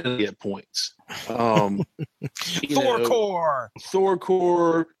insanity at points. Thor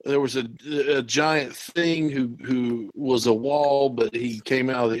Core. There was a giant thing who was a wall, but he came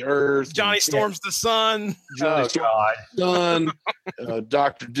out of the earth. Johnny Storm's the sun. Sun.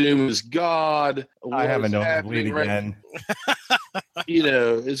 Doctor Doom is God. I haven't known to bleed again.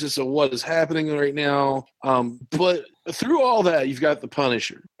 It's just what is happening right now. But through all that, you've got the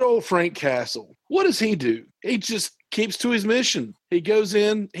Punisher. Old Frank Castle. What does he do? He just keeps to his mission. He goes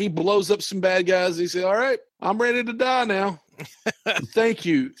in, he blows up some bad guys. He says, all right, I'm ready to die now. Thank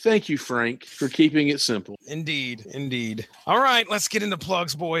you, Frank, for keeping it simple. Indeed. All right, let's get into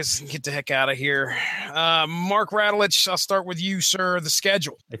plugs, boys, and get the heck out of here. Mark Radulich, I'll start with you, sir. The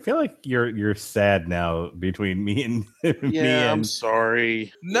schedule. I feel like you're sad now between me and I'm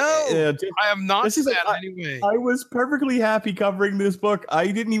sorry. No, I am not sad anyway. I was perfectly happy covering this book.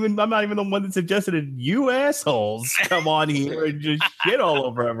 I'm not even the one that suggested it. You assholes come on here and just shit all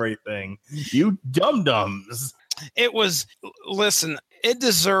over everything. You dum-dums. Listen, it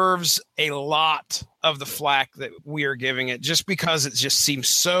deserves a lot of the flack that we are giving it just because it just seems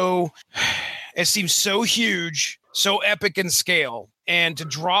so huge, so epic in scale, and to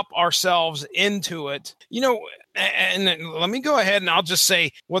drop ourselves into it, and let me go ahead and I'll just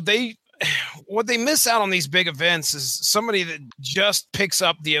say what they miss out on these big events is somebody that just picks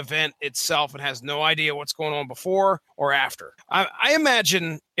up the event itself and has no idea what's going on before or after. I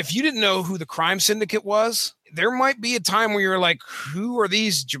imagine if you didn't know who the crime syndicate was, there might be a time where you're like, who are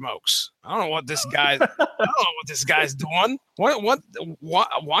these jamokes? I don't know what this guy's doing. Why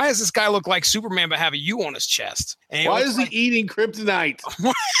does this guy look like Superman but have a U on his chest? And why is he eating kryptonite?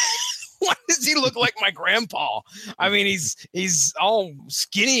 Why does he look like my grandpa? I mean, he's all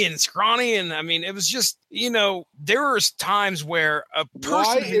skinny and scrawny, and I mean, it was just, there were times where a person.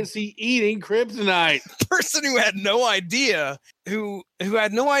 Why is he eating kryptonite? Person who had no idea, who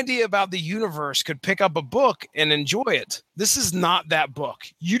had no idea about the universe, could pick up a book and enjoy it. This is not that book.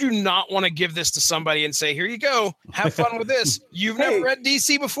 You do not want to give this to somebody and say, here you go, have fun with this. You've never read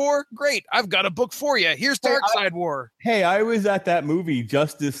DC before? Great. I've got a book for you. Here's Darkseid War. Hey, I was at that movie,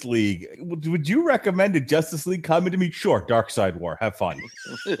 Justice League. Would you recommend a Justice League coming to me? Sure, Darkseid War. Have fun.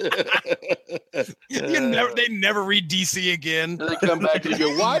 They never read DC again. They come back and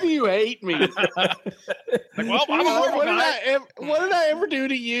go, why do you hate me? Well, I'm a Marvel guy. What did I ever do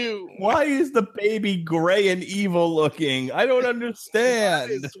to you? Why is the baby gray and evil looking? I don't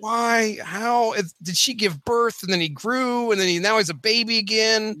understand. Why? How? Did she give birth and then he grew and then now he's a baby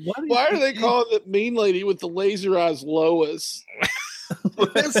again? Why are they calling the mean lady with the laser eyes Lois?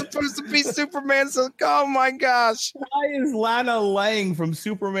 It's supposed to be Superman, so oh my gosh. Why is Lana Lang from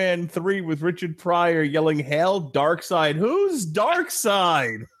Superman 3 with Richard Pryor yelling, "Hail Darkseid"? Who's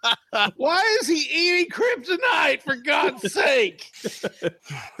Darkseid? Why is he eating kryptonite, for God's sake?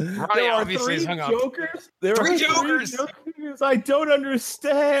 There are three Jokers. There are three Jokers. I don't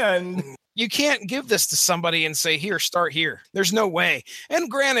understand. You can't give this to somebody and say, here, start here. There's no way. And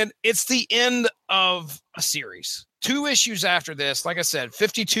granted, it's the end of a series. 2 issues after this, like I said,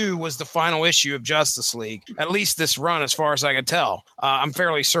 52 was the final issue of Justice League, at least this run, as far as I can tell. I'm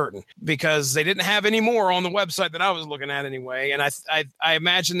fairly certain, because they didn't have any more on the website that I was looking at anyway. And I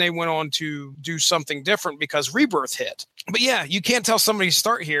imagine they went on to do something different because Rebirth hit. But yeah, you can't tell somebody to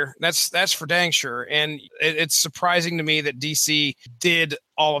start here. That's for dang sure. And it's surprising to me that DC did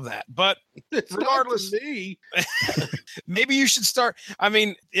all of that. But regardless, maybe you should start. I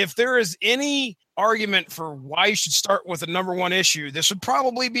mean, if there is any argument for why you should start with a number 1 issue, this would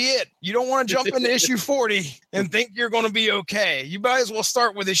probably be it. You don't want to jump into issue 40 and think you're going to be okay. You might as well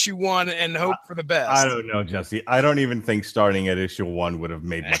start with issue 1 and hope for the best. I don't know, Jesse. I don't even think starting at issue 1 would have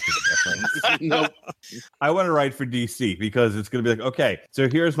made much of a difference. Nope. I want to write for DC because it's going to be like, okay, so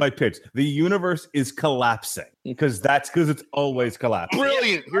here's my pitch. The universe is collapsing because it's always collapsing.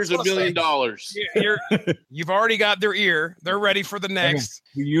 Brilliant. Here's $1 million. You've already got their ear. They're ready for the next.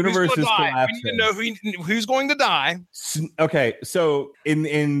 The universe is collapsing. We need to know who's going to die. Okay, so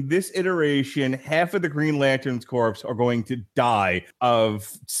in this iteration, half of the Green Lantern's corps are going to die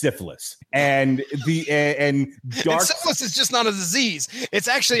of syphilis, and syphilis is just not a disease. It's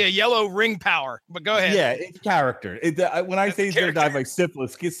actually a yellow ring power. But go ahead. Yeah, it's character. When I say they're going to die by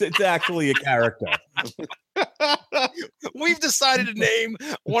syphilis, it's actually a character. We've decided to name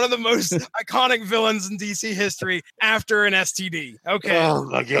one of the most iconic villains in DC history after an STD. Okay. Oh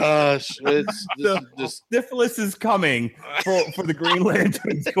my gosh. Syphilis is coming for the Green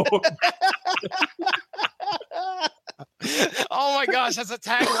Lantern Corps. Oh my gosh, that's a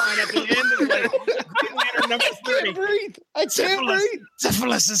tagline at the end of the Green Lantern number 30. I can't breathe.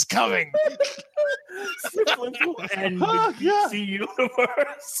 Syphilis is coming. Syphilis will end the DC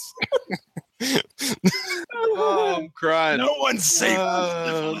universe. Oh, I'm crying. No one's safe.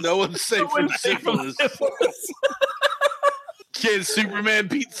 No one's safe from syphilis. Can Superman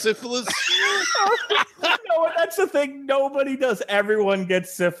beat syphilis? No, that's the thing. Nobody does. Everyone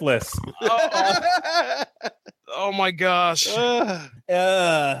gets syphilis. Oh my gosh. And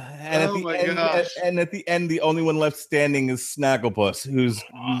Oh my gosh. and at the end, the only one left standing is Snagglepuss, who's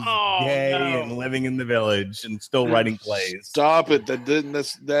gay and living in the village and still writing plays. Stop it!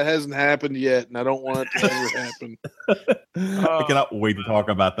 That hasn't happened yet, and I don't want it to ever happen. I cannot wait to talk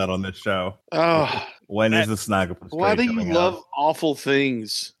about that on this show. Oh, When is the Snagglepuss? why do you coming love out? awful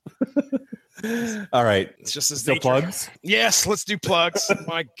things? All right, It's just as still nature. plugs. Yes, let's do plugs.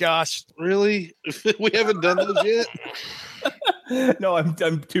 My gosh. Really? We haven't done those yet. No, I'm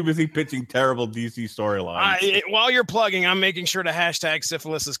too busy pitching terrible DC storylines. While you're plugging, I'm making sure to hashtag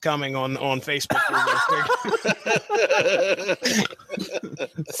syphilis is coming on Facebook.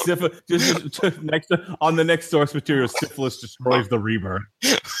 Just next on the next source material, syphilis destroys the rebirth.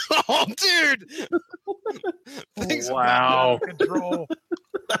 Oh, dude! Things have gotten Wow. out of control.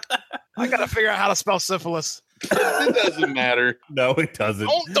 I gotta figure out how to spell syphilis. It doesn't matter. No, it doesn't.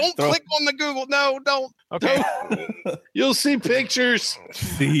 Don't click on the Google. No, don't. Okay. You'll see pictures.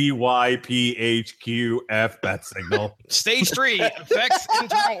 CYPHQF bat signal. Stage 3 affects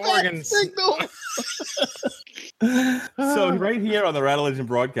internal organs. So right here on the Rattle Engine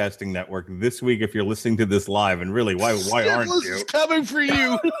Broadcasting Network this week, if you're listening to this live, and really, why aren't Syphilis you? is coming for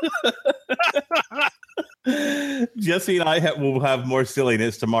you. Jesse and I will have more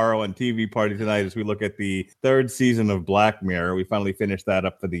silliness tomorrow on TV Party Tonight as we look at the third season of Black Mirror. We finally finished that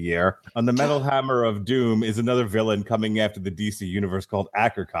up for the year. On the Metal Hammer of Doom is another villain coming after the DC universe called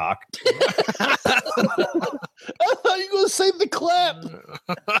Ackercock. I thought you were going to save the clap.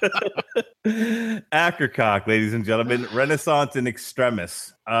 Ackercock, ladies and gentlemen, Renaissance in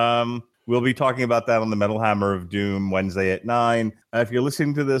Extremis. We'll be talking about that on the Metal Hammer of Doom Wednesday at 9. If you're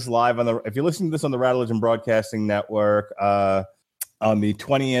listening to this live on the Rattle Engine Broadcasting Network on the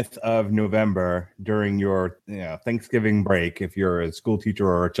 20th of November during your Thanksgiving break, if you're a school teacher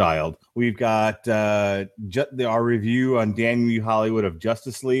or a child, we've got our review on Daniel Hollywood of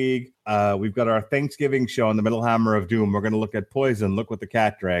Justice League. We've got our Thanksgiving show on the Metal Hammer of Doom. We're going to look at Poison. Look what the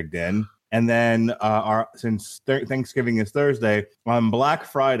cat dragged in. And then since Thanksgiving is Thursday, on Black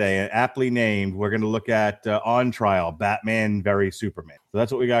Friday, and aptly named, we're going to look at On Trial, Batman v Superman. So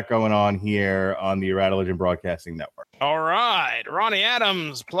that's what we got going on here on the Rattle Engine Broadcasting Network. All right. Ronnie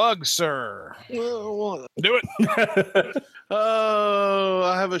Adams, plug, sir. Do it. Oh,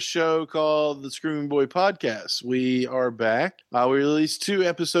 I have a show called the Screaming Boy Podcast. We are back. We released 2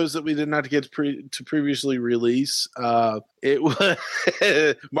 episodes that we did not get to previously release. It was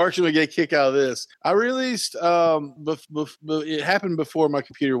Mark's gonna get a kick out of this. I released it happened before my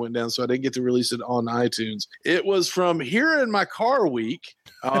computer went down, so I didn't get to release it on iTunes. It was from Here in My Car Week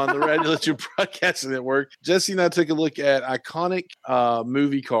on the Radio Legend Broadcasting Network. Jesse and I took a look at iconic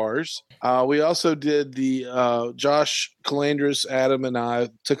movie cars. We also did the Josh Calandris, Adam, and I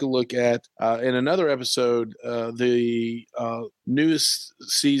took a look at in another episode the newest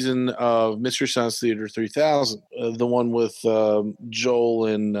season of Mystery Science Theater 3000, the one with Joel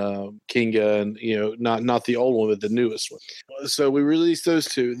and Kinga, and not the old one, but the newest one. So we released those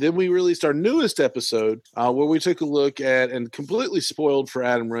 2. Then we released our newest episode where we took a look at, and completely spoiled for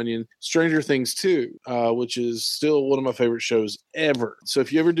Adam Runyon, Stranger Things 2, which is still one of my favorite shows ever. So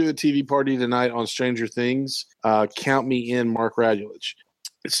if you ever do a TV party tonight on Stranger Things, count me in, Mark Radulich.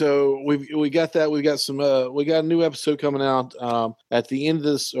 So we got that. We got a new episode coming out at the end of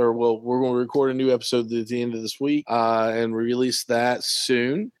this, we're going to record a new episode at the end of this week and release that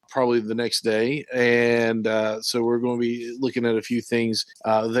soon, probably the next day. And so we're going to be looking at a few things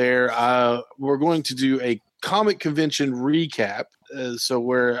there. We're going to do a comic convention recap. So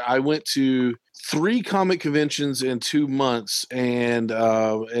where I went to 3 comic conventions in 2 months, and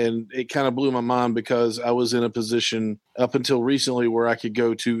it kind of blew my mind because I was in a position up until recently where I could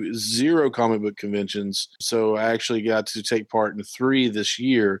go to 0 comic book conventions. So I actually got to take part in 3 this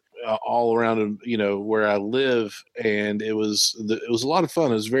year, all around, where I live, and it was a lot of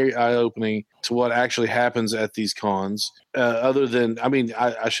fun. It was very eye opening to what actually happens at these cons. Other than,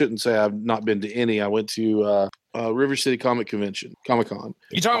 I shouldn't say I've not been to any. I went to River City Comic Con.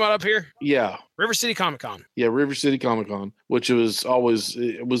 You talking about up here? Yeah. River City Comic Con. Yeah, River City Comic Con, which was always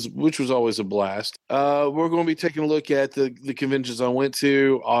a blast. We're going to be taking a look at the conventions I went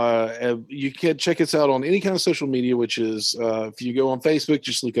to. You can check us out on any kind of social media, which is if you go on Facebook,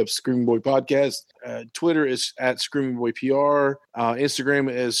 just look up Screaming Boy Podcast. Twitter is at Screaming Boy PR.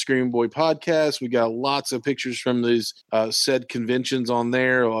 Instagram is Screaming Boy Podcast. We got lots of pictures from these said conventions on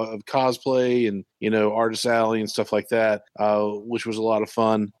there of cosplay and Artist Alley and stuff like that, which was a lot of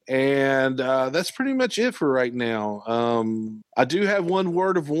fun. And that's pretty much it for right now. I do have one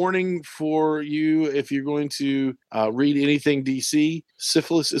word of warning for you if you're going to read anything DC.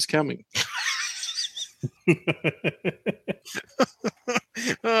 Syphilis is coming.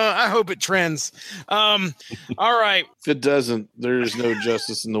 I hope it trends. All right. If it doesn't, there is no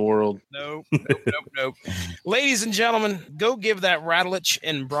justice in the world. Nope. Ladies and gentlemen, go give that Rattlich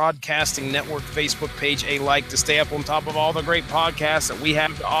and Broadcasting Network Facebook page a like to stay up on top of all the great podcasts that we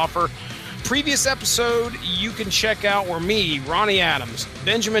have to offer. Previous episode, you can check out where me, Ronnie Adams,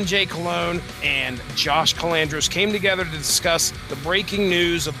 Benjamin J. Colon, and Josh Calandros came together to discuss the breaking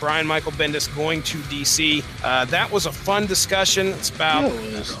news of Brian Michael Bendis going to DC. That was a fun discussion. It's about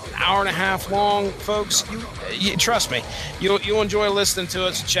an hour and a half long, folks. You trust me, you'll enjoy listening to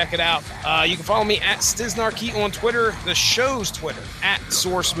it, so check it out. You can follow me at Stiznarkey on Twitter, the show's Twitter, at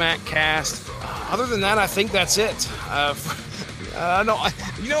SourceMattCast. Other than that, I think that's it. No,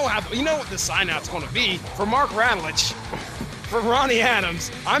 you know what the sign out's going to be. For Mark Rattlich, for Ronnie Adams,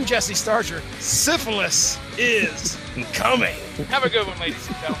 I'm Jesse Starcher. Syphilis is coming. Have a good one, ladies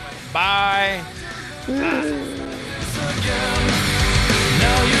and gentlemen. Bye.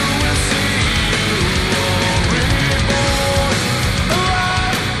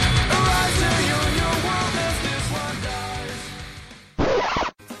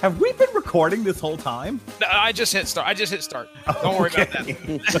 Have we been recording this whole time? No, I just hit start. Don't worry about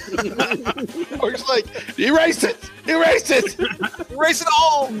that. Or just like, erase it! Erase it! Erase it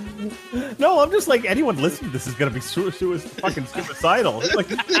all! No, I'm just like, anyone listening to this is going to be fucking suicidal. It's like,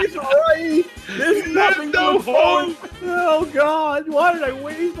 he's right! There's nothing no phone! Oh, God! Why did I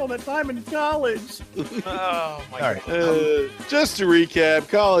waste all that time in college? Oh, my God. Just to recap,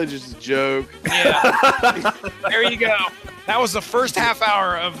 college is a joke. Yeah. There you go. That was the first half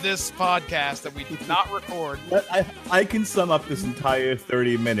hour of this podcast that we did not record. I can sum up this entire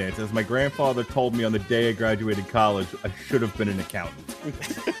 30 minutes. As my grandfather told me on the day I graduated college, I should have been an accountant.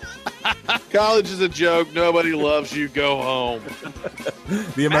 College is a joke. Nobody loves you. Go home.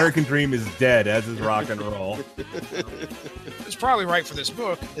 The American dream is dead, as is rock and roll. It's probably right for this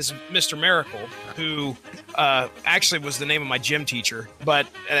book is Mr. Miracle, who actually was the name of my gym teacher, but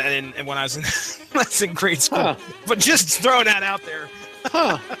and when I was in that's in grade school. But just throwing that out there.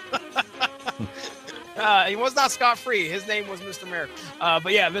 He was not scot-free. His name was Mr. Miracle.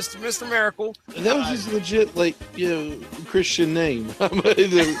 But yeah, Mr. Miracle. That was his legit, Christian name,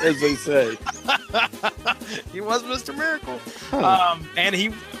 as they say. He was Mr. Miracle. And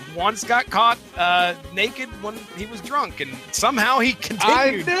he once got caught naked when he was drunk, and somehow he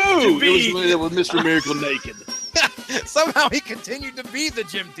continued to be... It was Mr. Miracle naked. Somehow he continued to be the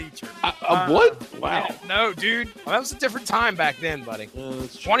gym teacher. What? Wow. Yeah, no, dude. Well, that was a different time back then, buddy.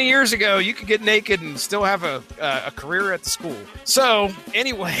 20 years ago, you could get naked and still have a career at the school. So,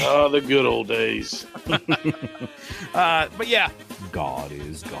 anyway. Oh, the good old days. But yeah. God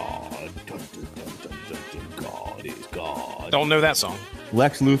is God. God is God. Don't know that song.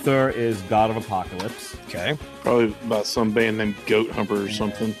 Lex Luthor is God of Apocalypse. Okay. Probably about some band named Goat Humper or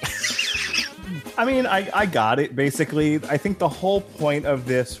something. I mean, I got it, basically. I think the whole point of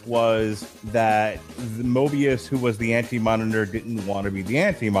this was that the Mobius, who was the Anti-Monitor, didn't want to be the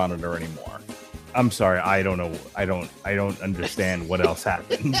Anti-Monitor anymore. I'm sorry, I don't know. I don't understand what else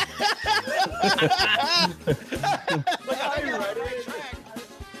happened.